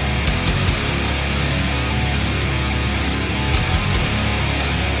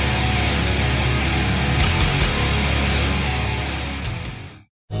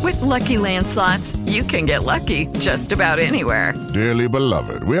 With Lucky Land Slots, you can get lucky just about anywhere. Dearly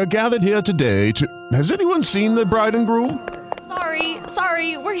beloved, we are gathered here today to... Has anyone seen the bride and groom?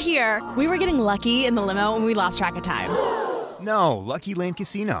 Sorry, we're here. We were getting lucky in the limo and we lost track of time. No, Lucky Land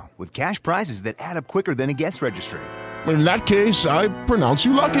Casino, with cash prizes that add up quicker than a guest registry. In that case, I pronounce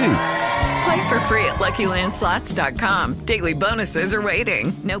you lucky. Play for free at LuckyLandSlots.com. Daily bonuses are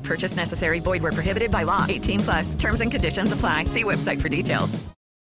waiting. No purchase necessary. Void where prohibited by law. 18+. Terms and conditions apply. See website for details.